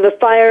the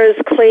fires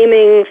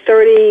claiming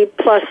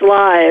 30-plus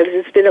lives.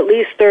 It's been at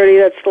least 30.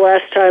 That's the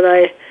last time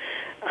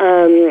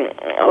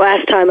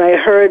I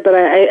heard, but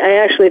I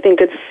actually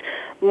think it's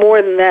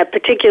more than that,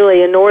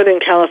 particularly in Northern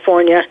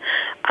California.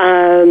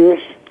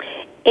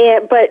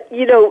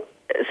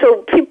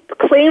 So people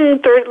claim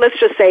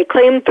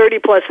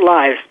 30-plus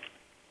lives.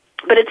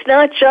 But it's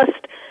not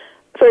just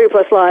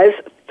 30-plus lives.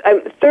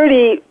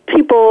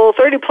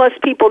 30-plus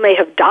people may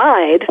have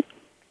died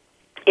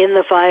in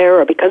the fire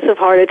or because of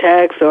heart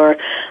attacks or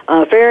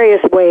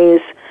various ways.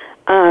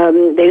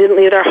 They didn't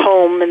leave their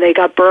home and they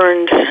got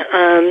burned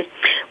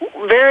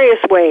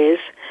various ways.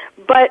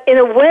 But in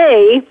a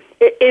way,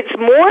 it's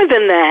more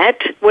than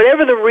that.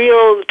 Whatever the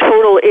real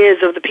total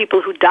is of the people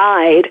who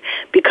died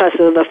because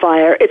of the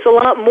fire, it's a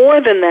lot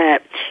more than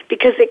that,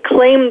 because it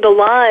claimed the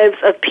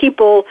lives of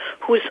people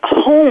whose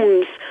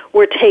homes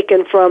were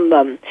taken from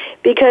them.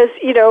 Because,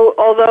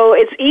 although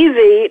it's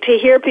easy to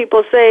hear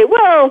people say,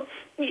 well,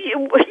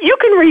 you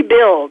can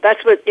rebuild.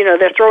 That's what,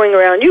 they're throwing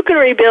around. You can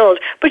rebuild,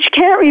 but you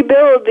can't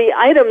rebuild the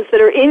items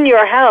that are in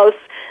your house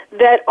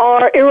that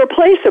are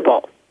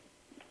irreplaceable.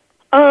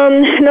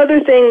 Another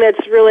thing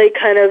that's really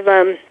kind of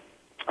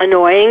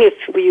annoying, if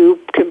you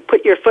can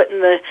put your feet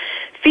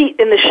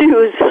in the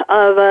shoes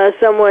of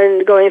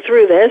someone going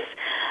through this,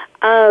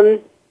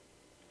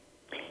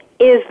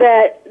 is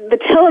that the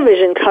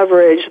television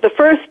coverage, the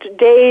first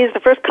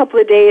couple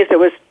of days, there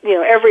was,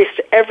 every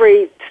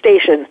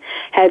station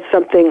had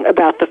something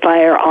about the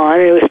fire on.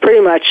 It was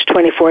pretty much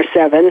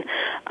 24/7.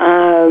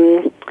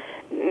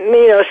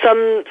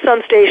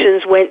 Some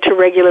stations went to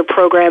regular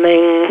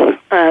programming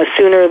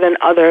sooner than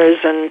others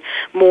and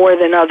more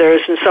than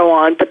others and so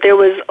on. But there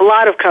was a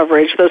lot of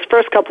coverage those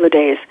first couple of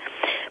days.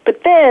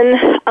 But then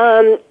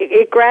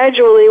it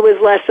gradually was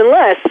less and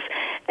less.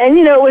 And,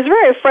 it was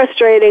very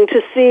frustrating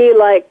to see,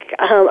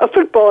 a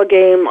football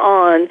game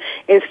on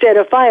instead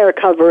of fire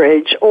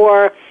coverage,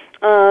 or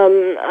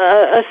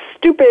a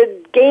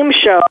stupid game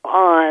show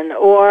on,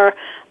 or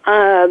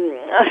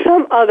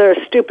some other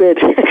stupid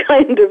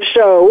kind of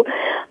show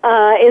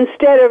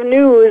instead of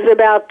news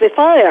about the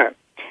fire.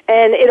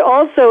 And it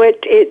also,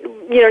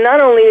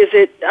 not only is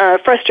it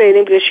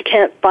frustrating because you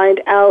can't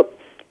find out,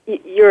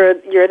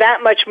 you're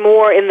that much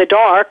more in the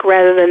dark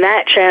rather than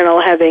that channel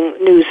having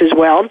news as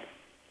well.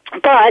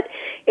 But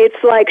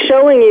it's like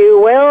showing you,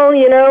 well,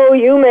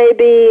 you may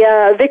be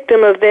a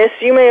victim of this.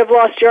 You may have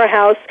lost your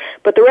house,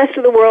 but the rest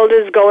of the world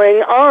is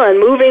going on,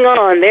 moving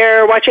on.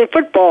 They're watching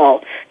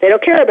football. They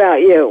don't care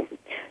about you.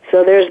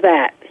 So there's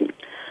that.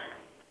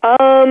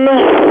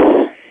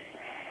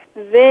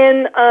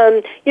 Then,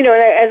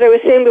 as I was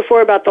saying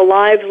before about the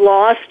lives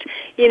lost,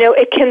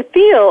 it can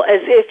feel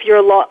as if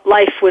your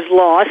life was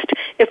lost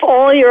if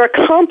all your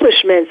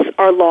accomplishments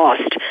are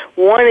lost.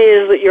 One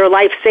is your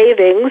life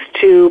savings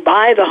to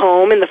buy the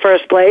home in the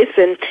first place,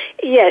 and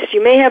yes,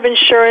 you may have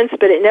insurance,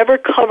 but it never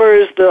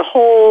covers the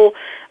whole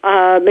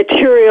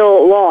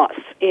material loss,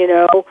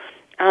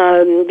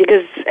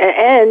 because,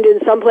 and in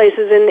some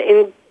places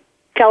in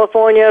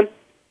California,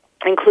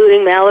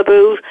 including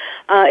Malibu,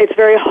 it's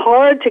very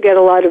hard to get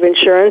a lot of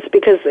insurance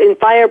because in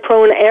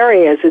fire-prone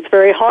areas, it's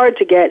very hard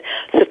to get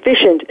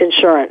sufficient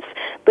insurance.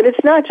 But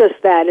it's not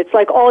just that. It's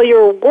like all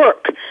your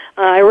work.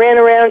 I ran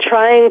around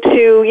trying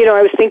to,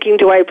 I was thinking,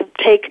 do I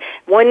take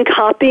one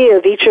copy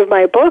of each of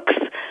my books?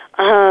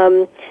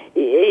 What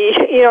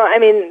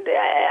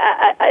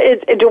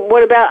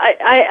about,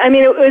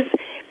 it was...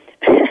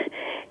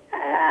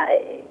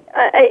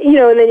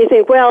 and then you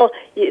think, well,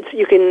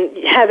 you can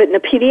have it in a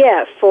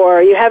PDF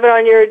or you have it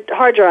on your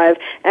hard drive.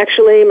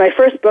 Actually, my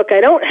first book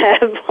I don't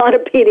have on a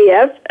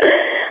PDF.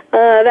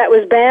 That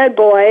was Bad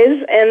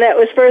Boys, and that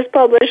was first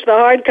published, the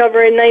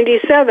hardcover, in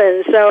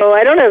 1997. So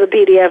I don't have a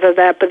PDF of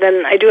that, but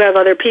then I do have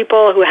other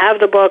people who have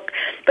the book.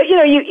 But,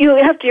 you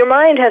have to, your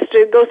mind has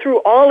to go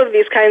through all of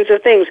these kinds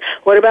of things.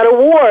 What about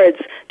awards?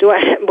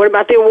 What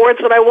about the awards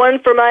that I won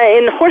for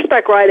in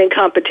horseback riding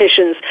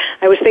competitions?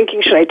 I was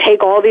thinking, should I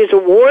take all these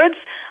awards?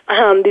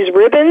 These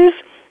ribbons,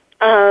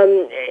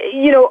 all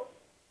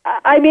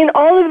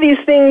of these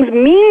things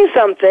mean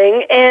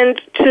something, and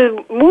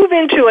to move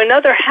into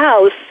another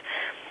house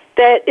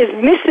that is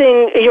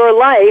missing your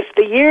life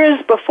the years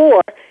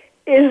before,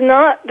 is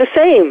not the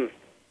same.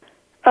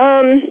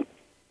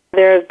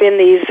 There have been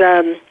these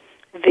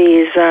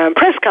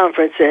press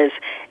conferences,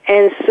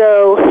 and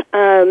so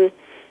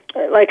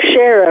like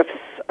sheriffs,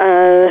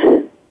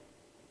 and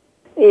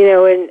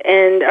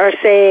are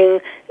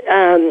saying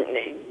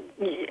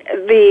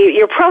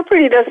your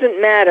property doesn't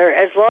matter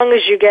as long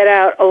as you get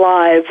out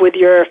alive with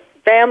your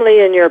family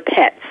and your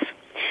pets.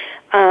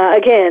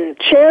 Again,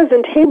 chairs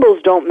and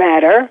tables don't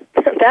matter.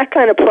 That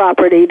kind of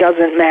property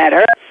doesn't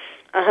matter.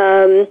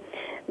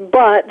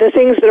 But the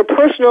things that are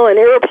personal and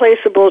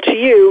irreplaceable to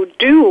you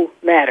do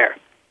matter.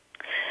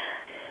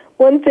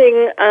 One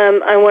thing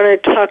I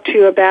want to talk to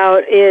you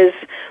about is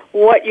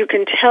what you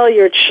can tell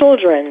your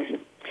children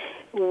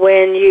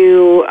when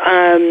you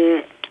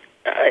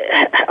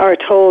are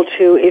told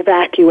to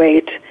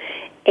evacuate,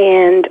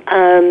 and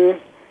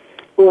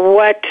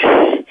what,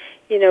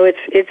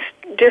 it's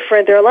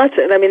different. There are lots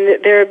of,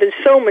 there have been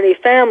so many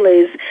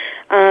families,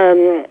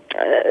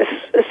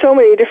 so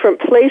many different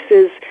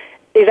places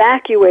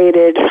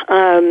evacuated,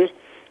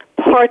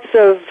 parts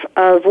of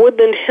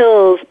Woodland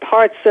Hills,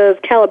 parts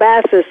of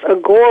Calabasas,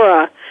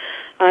 Agoura.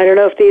 I don't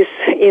know if these,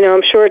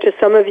 I'm sure to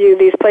some of you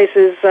these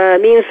places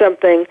mean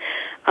something.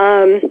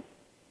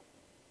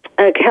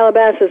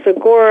 Calabasas,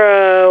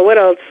 Agoura, what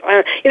else?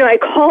 I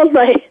called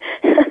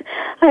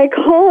I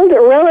called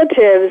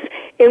relatives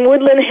in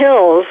Woodland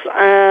Hills.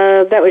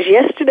 That was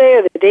yesterday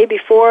or the day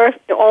before.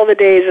 All the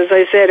days, as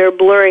I said, are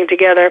blurring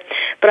together.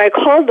 But I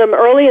called them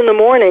early in the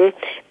morning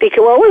because,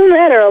 well, it wasn't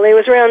that early. It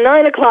was around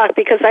 9 o'clock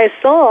because I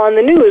saw on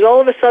the news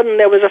all of a sudden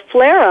there was a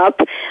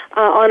flare-up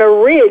on a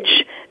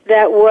ridge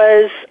that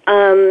was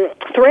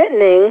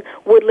threatening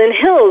Woodland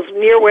Hills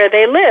near where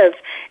they live.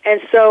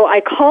 And so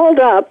I called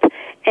up,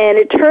 and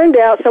it turned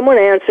out someone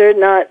answered,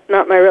 not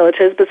my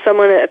relatives, but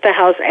someone at the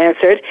house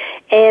answered,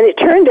 and it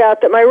turned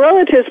out that my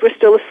relatives were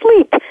still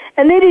asleep,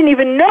 and they didn't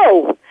even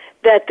know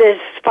that this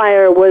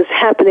fire was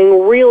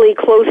happening really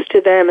close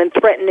to them and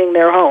threatening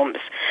their homes.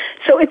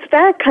 So it's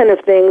that kind of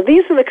thing.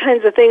 These are the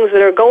kinds of things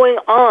that are going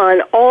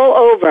on all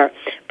over.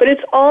 But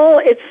it's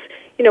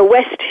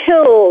West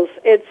Hills,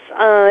 it's,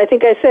 I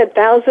think I said,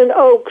 Thousand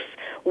Oaks,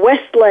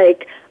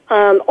 Westlake,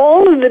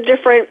 all of the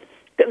different,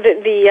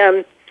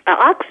 the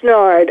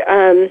Oxnard,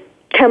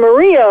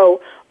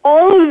 Camarillo,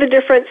 all of the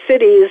different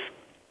cities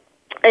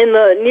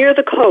near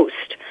the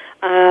coast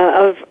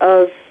of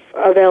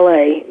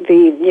LA,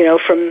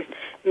 from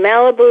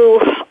Malibu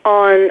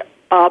on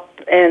up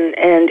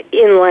and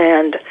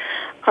inland.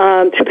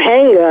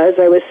 Topanga, as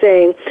I was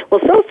saying,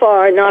 well, so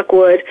far, knock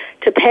wood,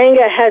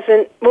 Topanga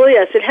hasn't, well,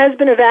 yes, it has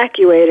been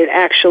evacuated,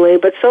 actually,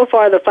 but so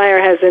far the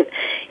fire hasn't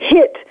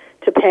hit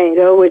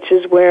Topanga, which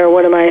is where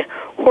one of my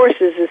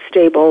horses is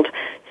stabled.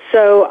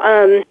 So,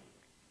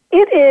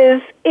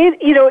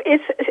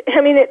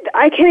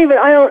 I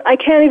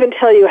can't even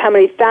tell you how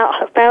many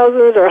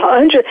thousands or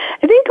hundreds.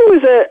 I think it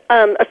was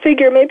a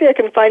figure, maybe I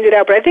can find it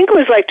out, but I think it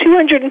was like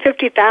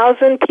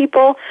 250,000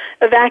 people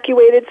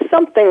evacuated,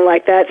 something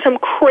like that, some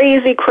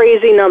crazy,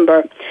 crazy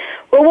number.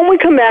 Well, when we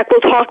come back,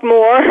 we'll talk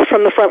more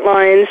from the front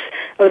lines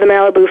of the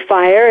Malibu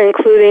fire,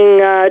 including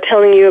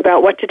telling you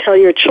about what to tell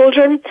your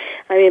children.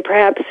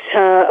 Perhaps,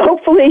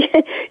 hopefully,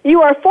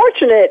 you are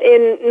fortunate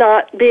in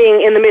not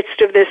being in the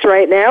midst of this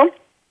right now.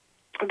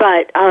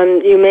 But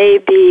you may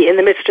be in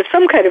the midst of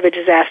some kind of a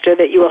disaster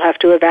that you will have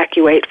to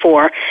evacuate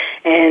for,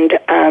 and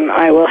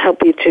I will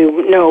help you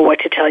to know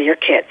what to tell your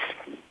kids.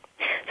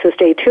 So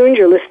stay tuned.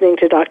 You're listening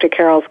to Dr.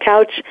 Carol's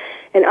Couch,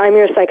 and I'm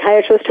your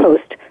psychiatrist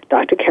host,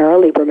 Dr.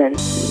 Carol Lieberman.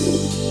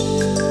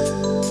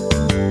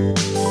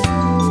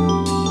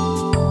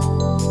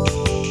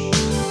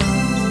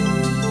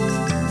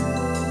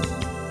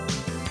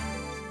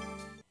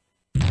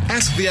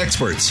 Ask the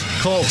experts.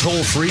 Call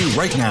toll-free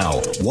right now,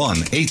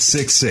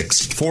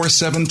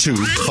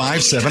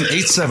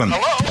 1-866-472-5787.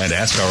 And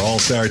ask our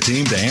All-Star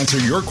team to answer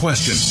your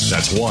question.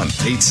 That's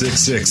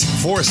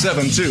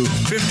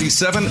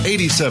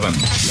 1-866-472-5787.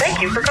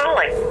 Thank you for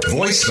calling.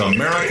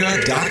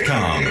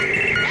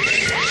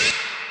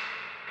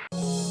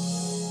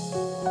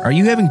 VoiceAmerica.com. Are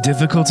you having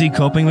difficulty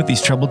coping with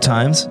these troubled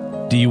times?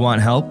 Do you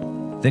want help?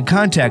 Then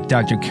contact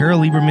Dr.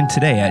 Carol Lieberman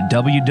today at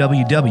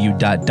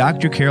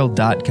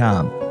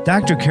www.drcarol.com.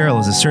 Dr. Carol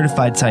is a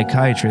certified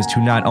psychiatrist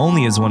who not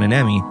only has won an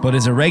Emmy, but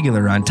is a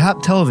regular on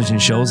top television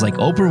shows like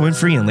Oprah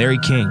Winfrey and Larry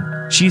King.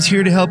 She's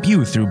here to help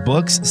you through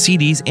books,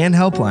 CDs, and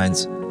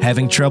helplines.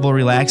 Having trouble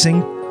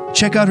relaxing?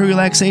 Check out her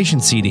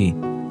relaxation CD.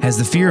 Has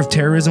the fear of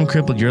terrorism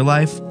crippled your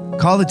life?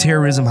 Call the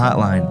terrorism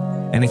hotline.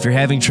 And if you're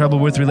having trouble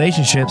with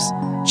relationships,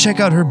 check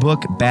out her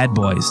book, Bad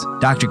Boys.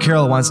 Dr.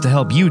 Carol wants to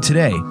help you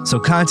today,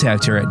 so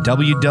contact her at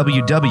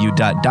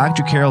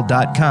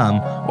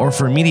www.drcarol.com or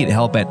for immediate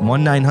help at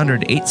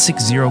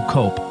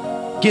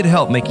 1-900-860-COPE. Get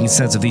help making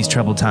sense of these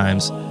troubled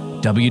times.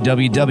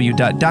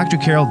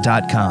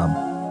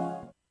 www.drcarol.com.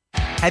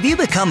 Have you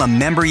become a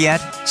member yet?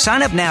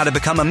 Sign up now to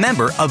become a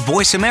member of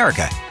Voice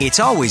America.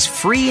 It's always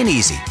free and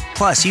easy.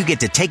 Plus, you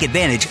get to take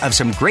advantage of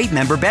some great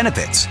member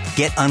benefits.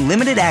 Get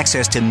unlimited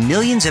access to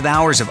millions of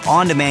hours of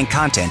on-demand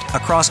content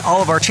across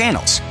all of our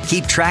channels.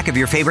 Keep track of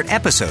your favorite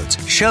episodes,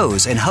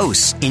 shows, and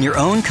hosts in your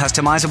own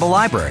customizable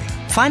library.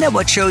 Find out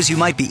what shows you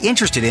might be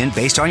interested in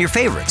based on your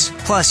favorites.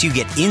 Plus, you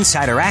get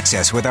insider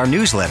access with our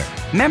newsletter.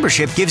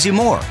 Membership gives you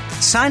more.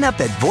 Sign up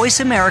at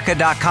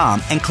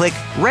voiceamerica.com and click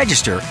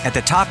register at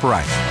the top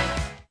right.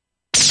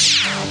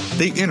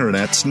 The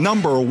Internet's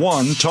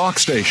 #1 talk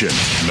station.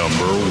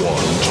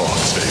 #1 talk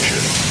station.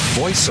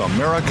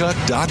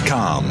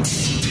 VoiceAmerica.com.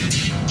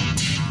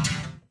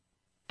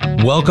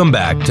 Welcome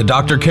back to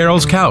Dr.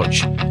 Carol's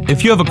Couch.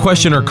 If you have a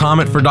question or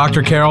comment for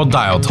Dr. Carol,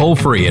 dial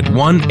toll-free at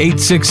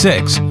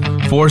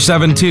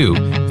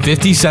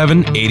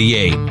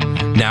 1-866-472-5788.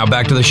 Now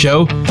back to the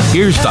show.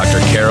 Here's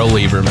Dr. Carol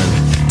Lieberman.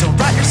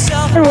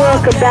 And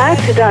welcome back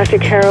to Dr.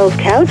 Carol's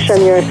Couch.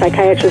 I'm your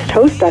psychiatrist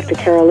host, Dr.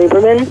 Carol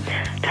Lieberman,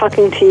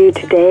 talking to you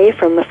today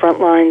from the front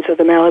lines of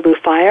the Malibu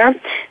fire.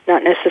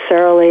 Not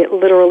necessarily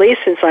literally,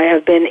 since I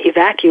have been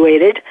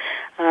evacuated,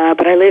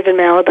 but I live in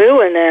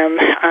Malibu and am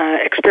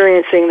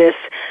experiencing this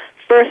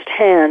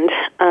firsthand.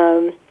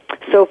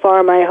 So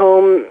far, my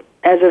home,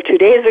 as of 2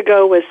 days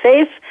ago, was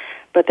safe,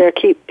 but there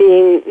keep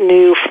being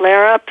new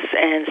flare-ups,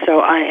 and so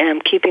I am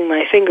keeping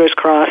my fingers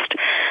crossed.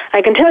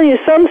 I can tell you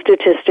some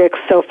statistics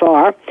so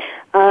far.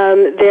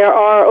 There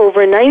are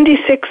over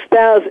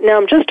 96,000. Now,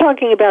 I'm just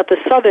talking about the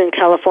Southern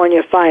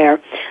California fire,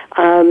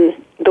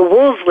 the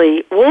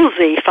Woolsey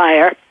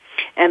fire,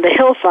 and the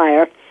Hill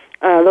fire.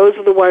 Those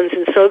are the ones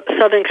in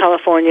Southern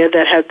California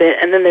that have been,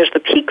 and then there's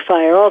the Peak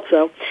fire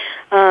also.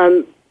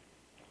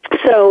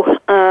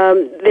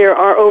 There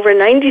are over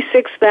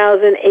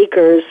 96,000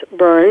 acres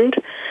burned.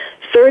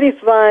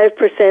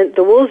 35%,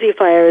 the Woolsey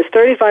fire is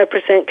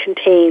 35%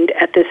 contained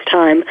at this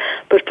time,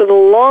 but for the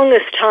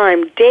longest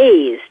time,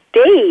 days,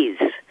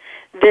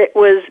 it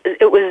was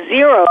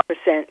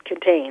 0%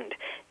 contained.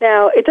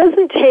 Now, it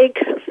doesn't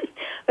take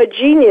a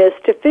genius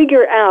to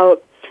figure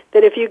out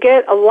that if you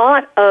get a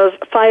lot of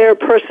fire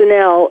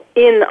personnel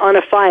in on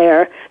a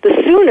fire, the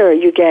sooner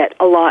you get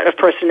a lot of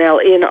personnel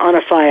in on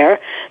a fire,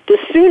 the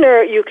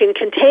sooner you can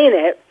contain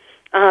it.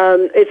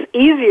 It's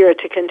easier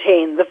to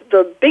contain.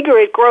 The bigger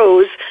it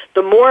grows,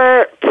 the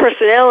more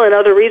personnel and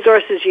other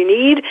resources you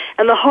need,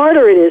 and the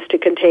harder it is to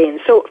contain.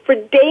 So for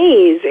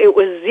days, it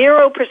was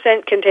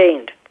 0%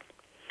 contained.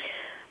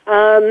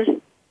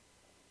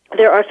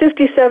 There are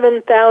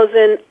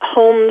 57,000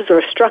 homes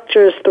or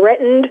structures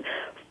threatened.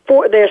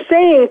 They're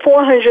saying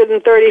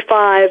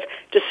 435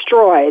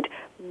 destroyed,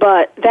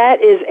 but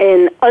that is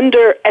an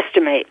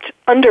underestimate,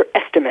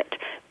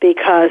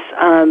 because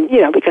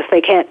because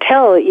they can't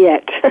tell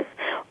yet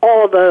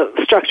all the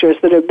structures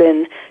that have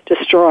been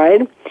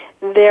destroyed.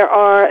 There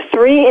are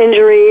 3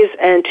 injuries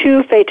and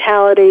 2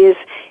 fatalities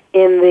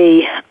in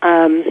this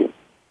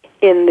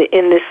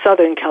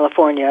Southern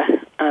California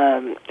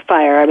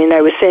fire. I mean,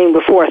 I was saying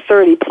before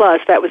 30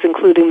 plus. That was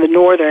including the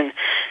Northern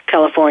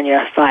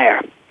California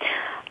fire.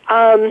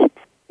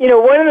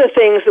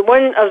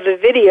 One of the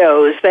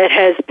videos that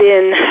has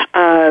been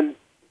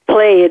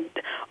played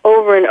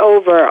over and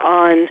over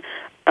on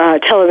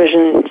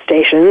television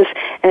stations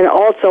and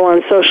also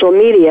on social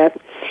media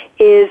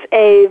is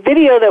a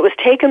video that was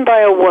taken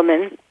by a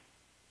woman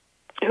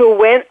who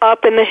went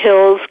up in the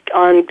hills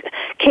on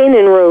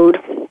Canaan Road.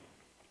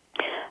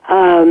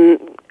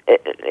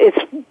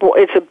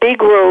 It's a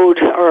big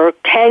road, or a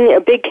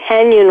big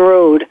canyon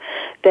road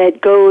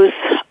that goes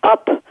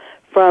up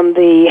from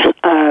the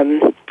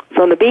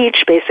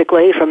beach,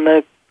 basically from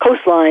the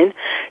coastline,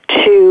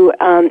 to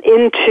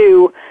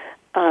into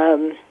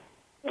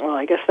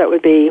I guess that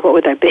would be, what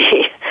would that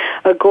be?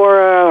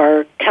 Agora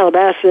or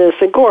Calabasas,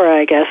 Agora,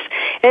 I guess.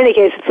 In any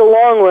case, it's a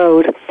long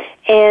road,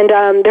 and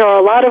there are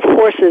a lot of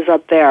horses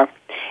up there.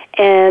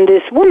 And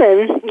this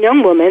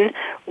young woman,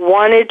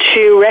 wanted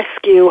to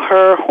rescue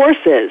her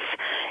horses.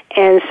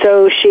 And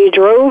so she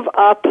drove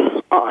up,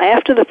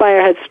 after the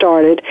fire had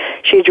started,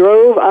 she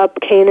drove up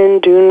Canaan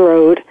Dune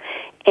Road,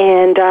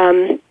 and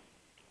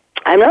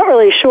I'm not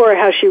really sure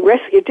how she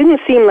rescued. It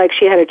didn't seem like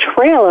she had a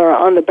trailer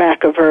on the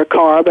back of her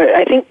car, but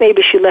I think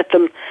maybe she let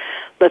them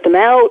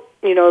out.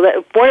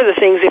 One of the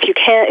things, if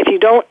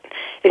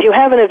you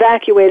haven't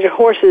evacuated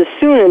horses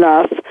soon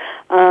enough,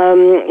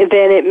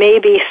 then it may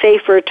be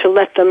safer to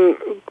let them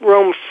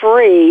roam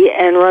free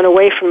and run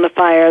away from the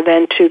fire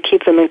than to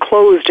keep them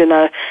enclosed in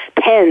a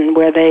pen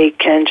where they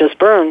can just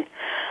burn.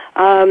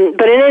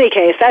 But in any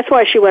case, that's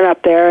why she went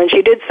up there, and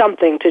she did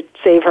something to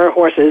save her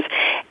horses.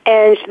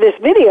 And this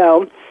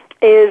video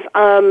is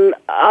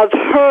of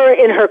her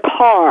in her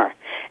car.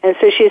 And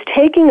so she's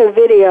taking a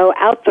video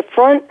out the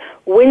front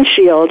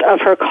windshield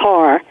of her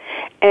car,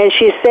 and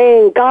she's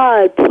saying,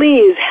 "God,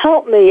 please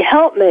help me,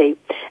 help me."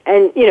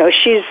 And,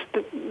 she's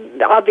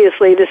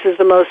obviously, this is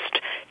the most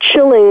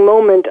chilling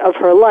moment of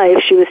her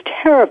life. She was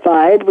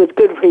terrified with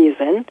good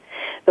reason.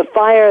 The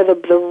fire,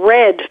 the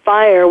red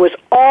fire was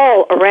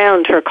all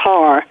around her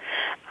car.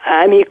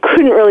 you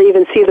couldn't really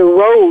even see the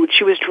road.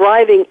 She was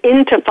driving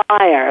into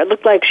fire. It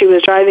looked like she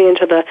was driving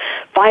into the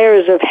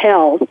fires of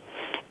hell.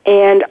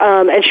 And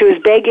she was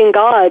begging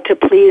God to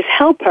please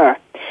help her.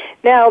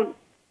 Now,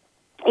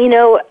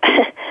 one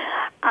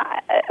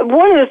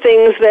of the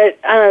things that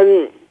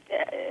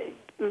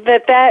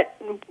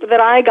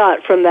I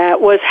got from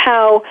that was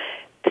how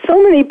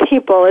so many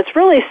people, it's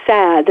really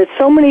sad that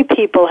so many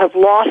people have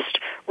lost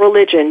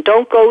religion,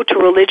 don't go to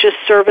religious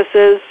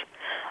services,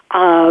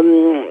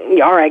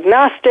 are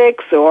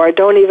agnostics, or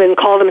don't even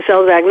call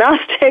themselves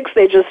agnostics.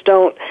 They just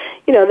don't,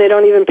 they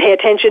don't even pay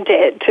attention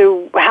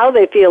to how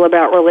they feel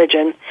about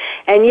religion.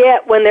 And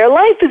yet, when their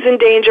life is in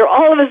danger,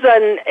 all of a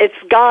sudden, it's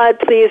God,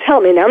 please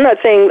help me. Now, I'm not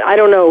saying, I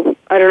don't know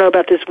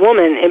about this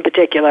woman in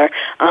particular.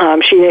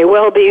 She may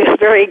well be a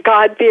very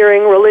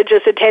God-fearing,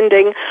 religious,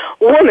 attending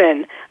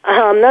woman.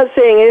 I'm not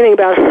saying anything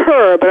about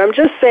her, but I'm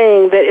just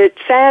saying that it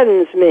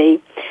saddens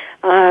me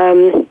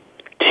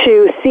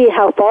to see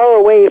how far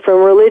away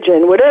from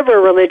religion,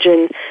 whatever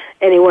religion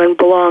anyone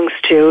belongs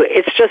to,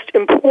 it's just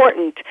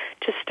important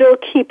to still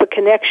keep a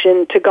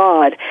connection to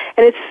God.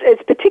 And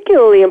it's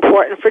particularly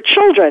important for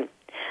children,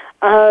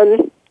 for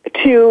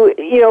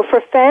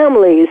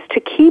families to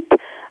keep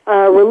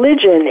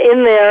religion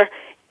in their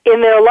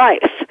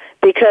life,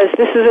 because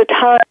this is a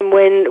time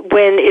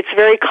when it's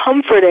very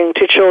comforting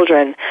to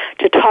children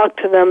to talk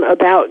to them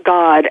about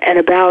God and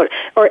about,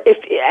 or if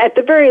at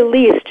the very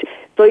least,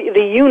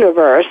 the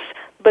universe.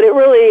 But it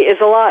really is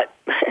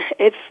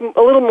it's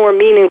a little more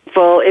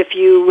meaningful if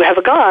you have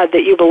a God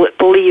that you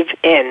believe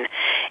in.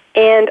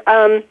 And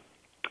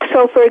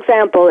so, for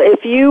example,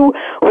 if you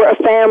were a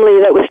family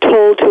that was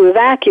told to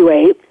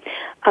evacuate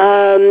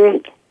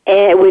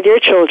with your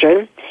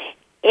children,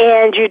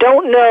 and you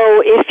don't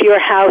know if your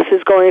house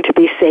is going to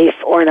be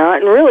safe or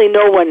not, and really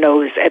no one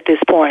knows at this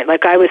point.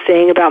 Like I was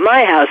saying about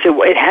my house,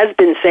 it has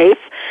been safe.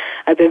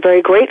 I've been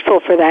very grateful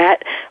for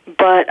that.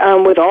 But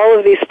with all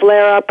of these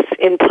flare-ups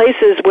in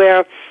places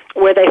where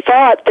they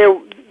thought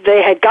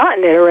they had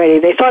gotten it already,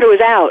 they thought it was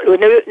out. It would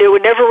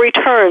never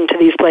return to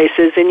these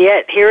places, and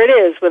yet here it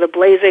is with a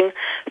blazing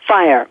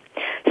fire.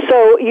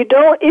 So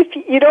if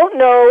you don't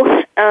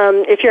know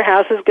if your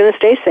house is going to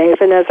stay safe,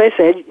 and as I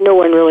said, no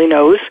one really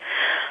knows,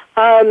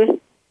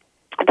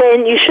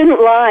 then you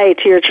shouldn't lie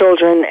to your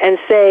children and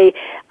say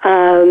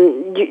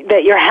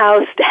that your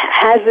house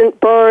hasn't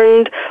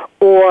burned,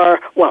 or,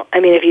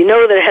 if you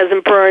know that it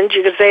hasn't burned,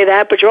 you can say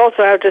that, but you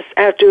also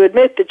have to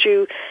admit that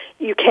you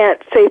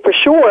can't say for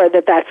sure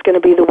that that's going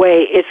to be the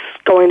way it's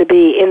going to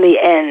be in the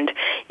end.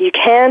 You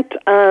can't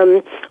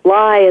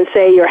lie and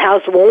say your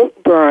house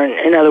won't burn,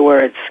 in other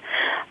words.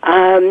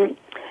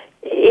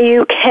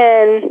 You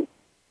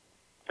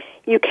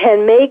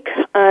can make,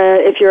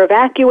 if you're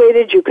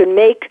evacuated, you can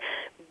make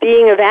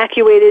being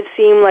evacuated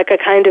seem like a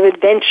kind of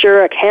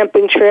adventure, a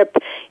camping trip,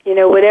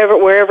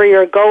 wherever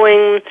you're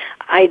going.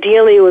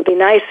 Ideally, it would be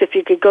nice if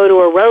you could go to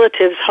a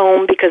relative's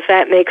home, because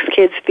that makes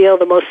kids feel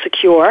the most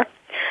secure.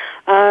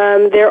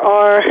 There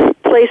are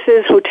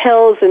places,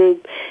 hotels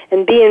and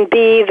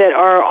B&B that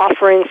are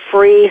offering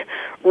free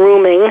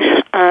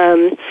rooming.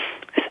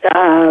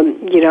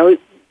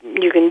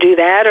 You can do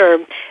that, or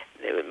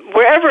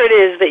wherever it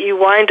is that you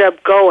wind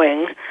up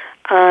going,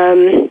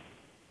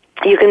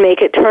 you can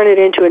turn it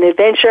into an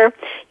adventure.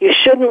 You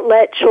shouldn't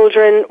let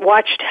children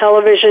watch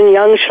television,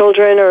 young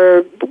children,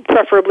 or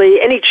preferably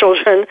any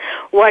children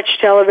watch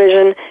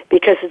television,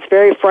 because it's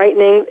very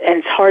frightening and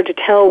it's hard to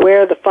tell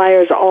where the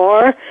fires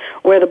are,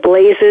 where the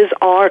blazes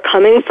are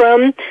coming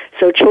from.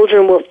 So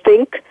children will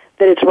think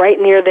that it's right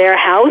near their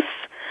house.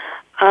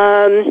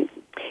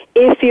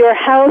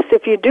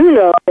 If you do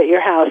know that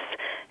your house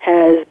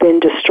has been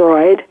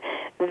destroyed,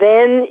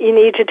 then you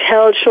need to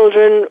tell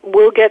children,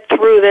 we'll get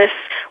through this,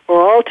 we're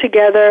all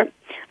together,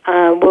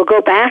 we'll go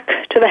back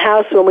to the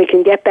house when we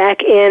can get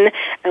back in,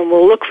 and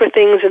we'll look for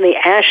things in the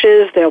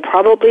ashes. There'll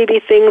probably be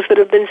things that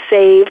have been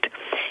saved.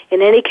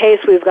 In any case,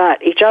 we've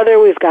got each other,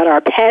 we've got our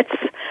pets,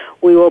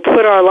 we will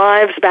put our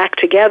lives back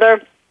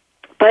together.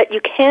 But you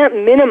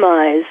can't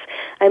minimize.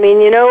 For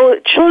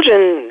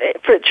children,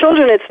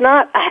 it's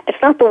not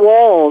the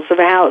walls of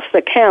a house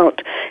that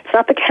count. It's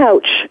not the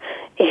couch.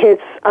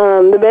 It's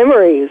the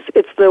memories.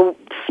 It's the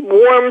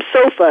warm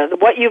sofa.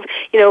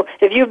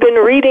 If you've been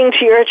reading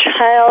to your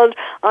child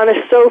on a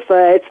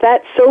sofa, it's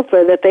that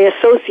sofa that they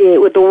associate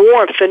with the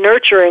warmth, the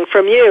nurturing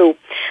from you.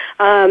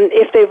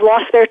 If they've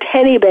lost their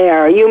teddy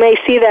bear, you may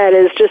see that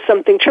as just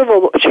something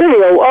trivial.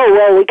 Oh,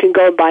 well, we can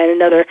go and buy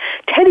another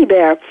teddy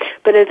bear.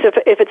 But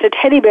if it's a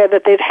teddy bear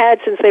that they've had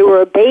since they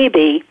were a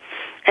baby,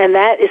 and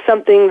that is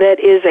something that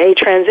is a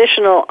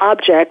transitional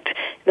object.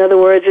 In other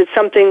words, it's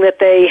something that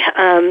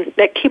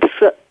that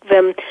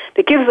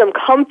gives them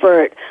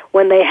comfort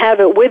when they have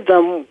it with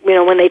them,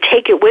 when they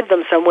take it with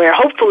them somewhere.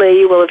 Hopefully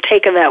you will have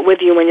taken that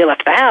with you when you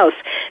left the house,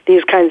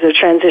 these kinds of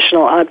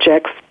transitional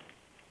objects.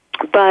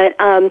 But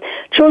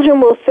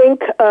children will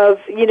think of,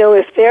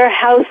 if their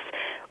house,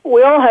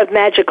 we all have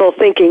magical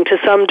thinking to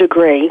some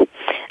degree.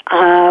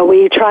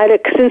 We try to,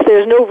 since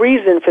there's no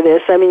reason for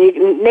this,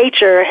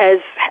 nature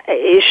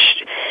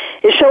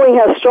is showing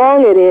how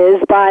strong it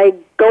is by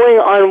going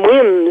on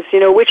whims,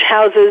 which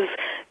houses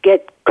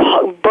get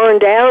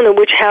burned down and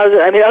which houses,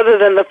 other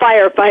than the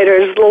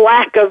firefighters, the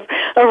lack of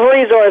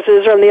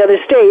resources from the other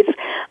states,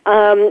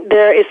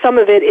 there is some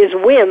of it is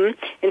whim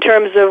in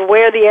terms of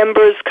where the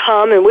embers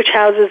come and which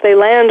houses they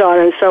land on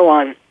and so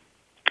on.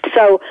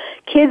 So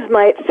kids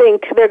might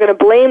think they're going to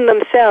blame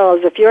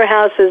themselves if your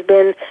house has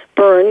been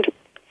burned.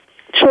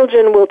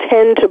 Children will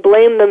tend to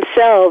blame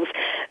themselves.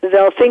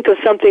 They'll think of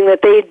something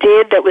that they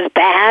did that was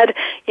bad.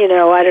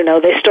 I don't know,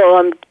 they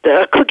stole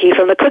a cookie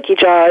from the cookie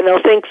jar, and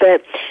they'll think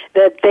that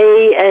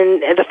they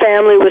and the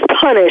family was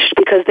punished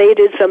because they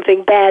did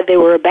something bad. They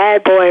were a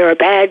bad boy or a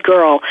bad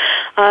girl.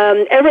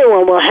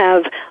 Everyone will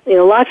have,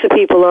 lots of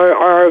people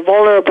are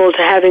vulnerable to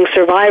having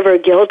survivor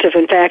guilt if,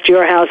 in fact,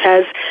 your house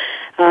has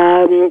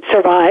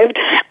survived.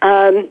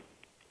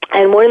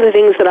 And one of the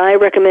things that I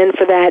recommend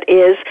for that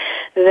is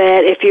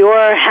that if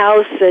your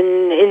house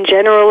and in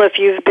general, if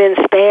you've been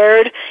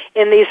spared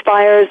in these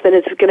fires, then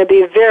it's going to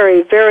be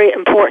very, very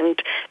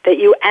important that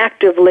you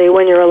actively,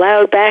 when you're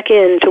allowed back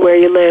into where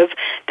you live,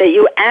 that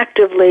you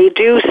actively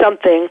do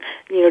something.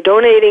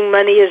 Donating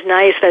money is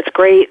nice. That's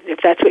great if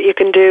that's what you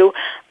can do.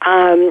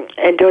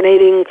 And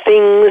donating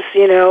things,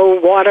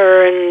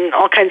 water and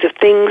all kinds of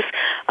things,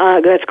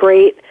 that's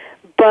great.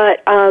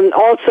 But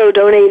also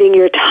donating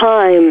your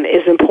time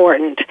is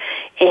important,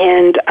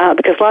 and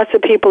because lots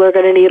of people are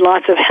going to need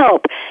lots of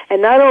help.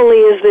 And not only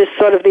is this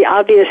sort of the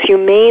obvious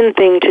humane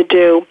thing to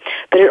do,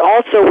 but it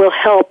also will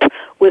help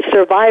with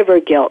survivor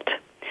guilt.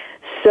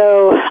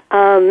 So,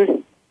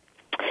 and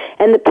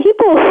the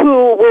people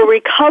who will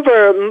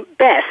recover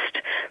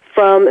best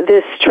from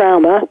this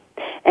trauma,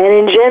 and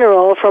in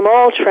general from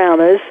all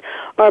traumas,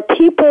 are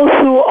people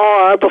who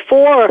are,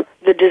 before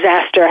the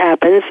disaster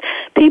happens,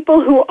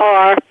 people who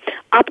are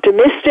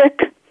optimistic,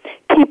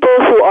 people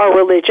who are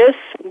religious,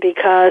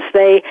 because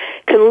they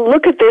can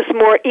look at this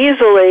more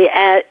easily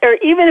or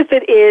even if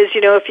it is,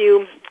 if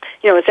you,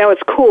 it's now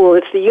it's cool,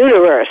 it's the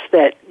universe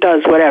that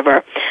does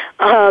whatever.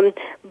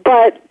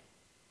 But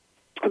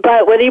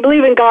whether you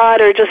believe in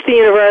God or just the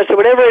universe or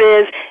whatever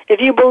it is, if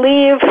you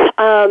believe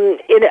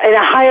in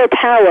a higher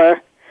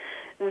power,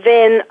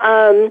 then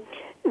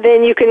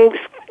you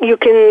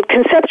can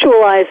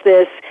conceptualize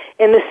this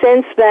in the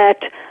sense that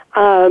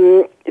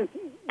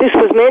this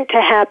was meant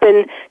to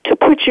happen to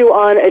put you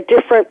on a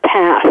different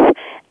path,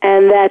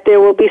 and that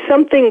there will be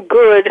something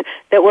good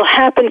that will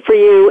happen for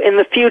you in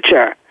the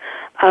future.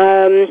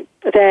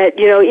 That,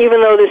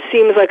 even though this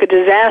seems like a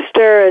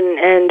disaster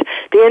and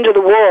the end of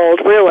the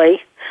world,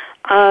 really,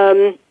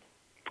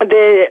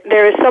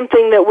 there is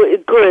something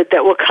good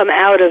that will come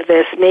out of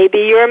this. Maybe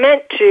you're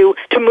meant to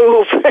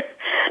move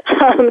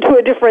to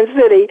a different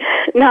city,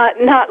 not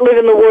live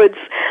in the woods,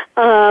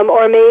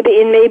 or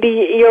maybe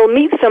you'll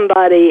meet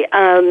somebody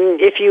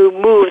if you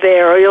move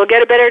there, or you'll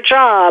get a better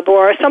job,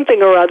 or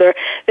something or other.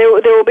 There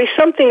will be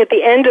something at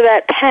the end of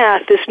that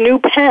path, this new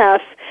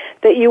path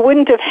that you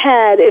wouldn't have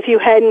had if you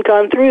hadn't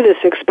gone through this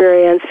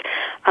experience,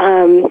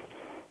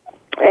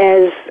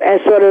 as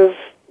sort of,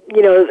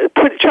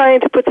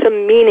 trying to put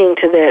some meaning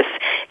to this.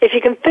 If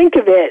you can think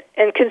of it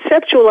and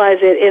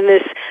conceptualize it in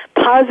this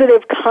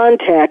positive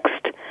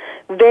context,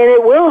 then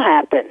it will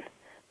happen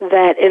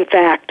that, in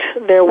fact,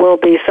 there will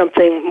be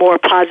something more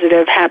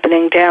positive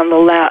happening down the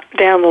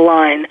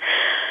line.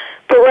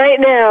 But right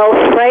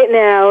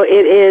now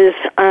it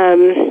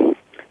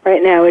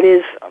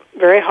is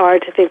very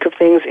hard to think of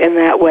things in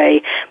that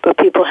way, but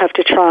people have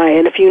to try.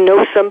 And if you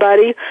know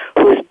somebody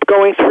who's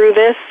going through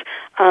this,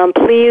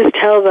 please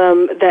tell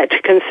them that to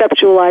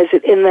conceptualize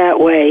it in that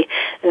way,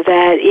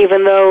 that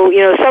even though,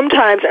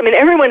 sometimes,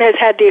 everyone has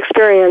had the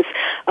experience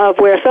of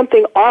where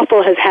something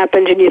awful has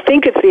happened and you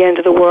think it's the end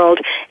of the world,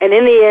 and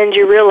in the end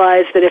you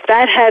realize that if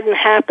that hadn't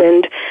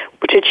happened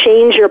to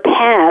change your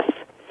path,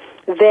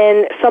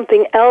 then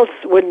something else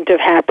wouldn't have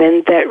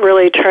happened that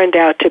really turned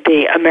out to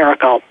be a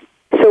miracle.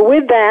 So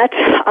with that,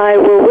 I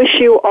will wish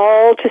you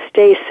all to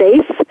stay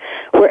safe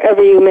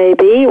wherever you may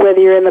be, whether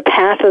you're in the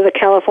path of the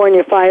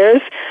California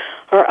fires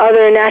or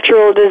other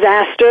natural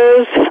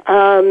disasters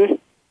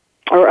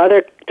or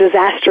other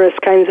disastrous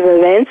kinds of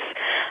events.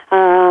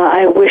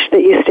 I wish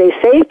that you stay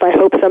safe. I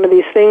hope some of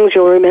these things,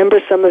 you'll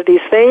remember some of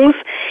these things.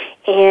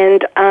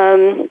 And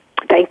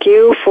thank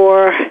you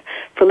for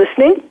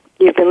listening.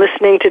 You've been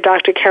listening to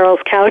Dr. Carol's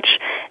Couch,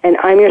 and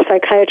I'm your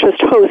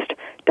psychiatrist host,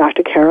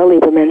 Dr. Carol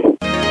Lieberman.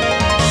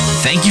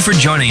 Thank you for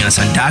joining us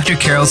on Dr.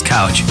 Carol's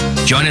Couch.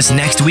 Join us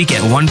next week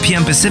at 1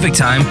 p.m. Pacific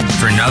Time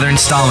for another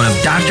installment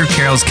of Dr.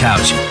 Carol's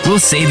Couch. We'll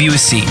save you a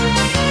seat.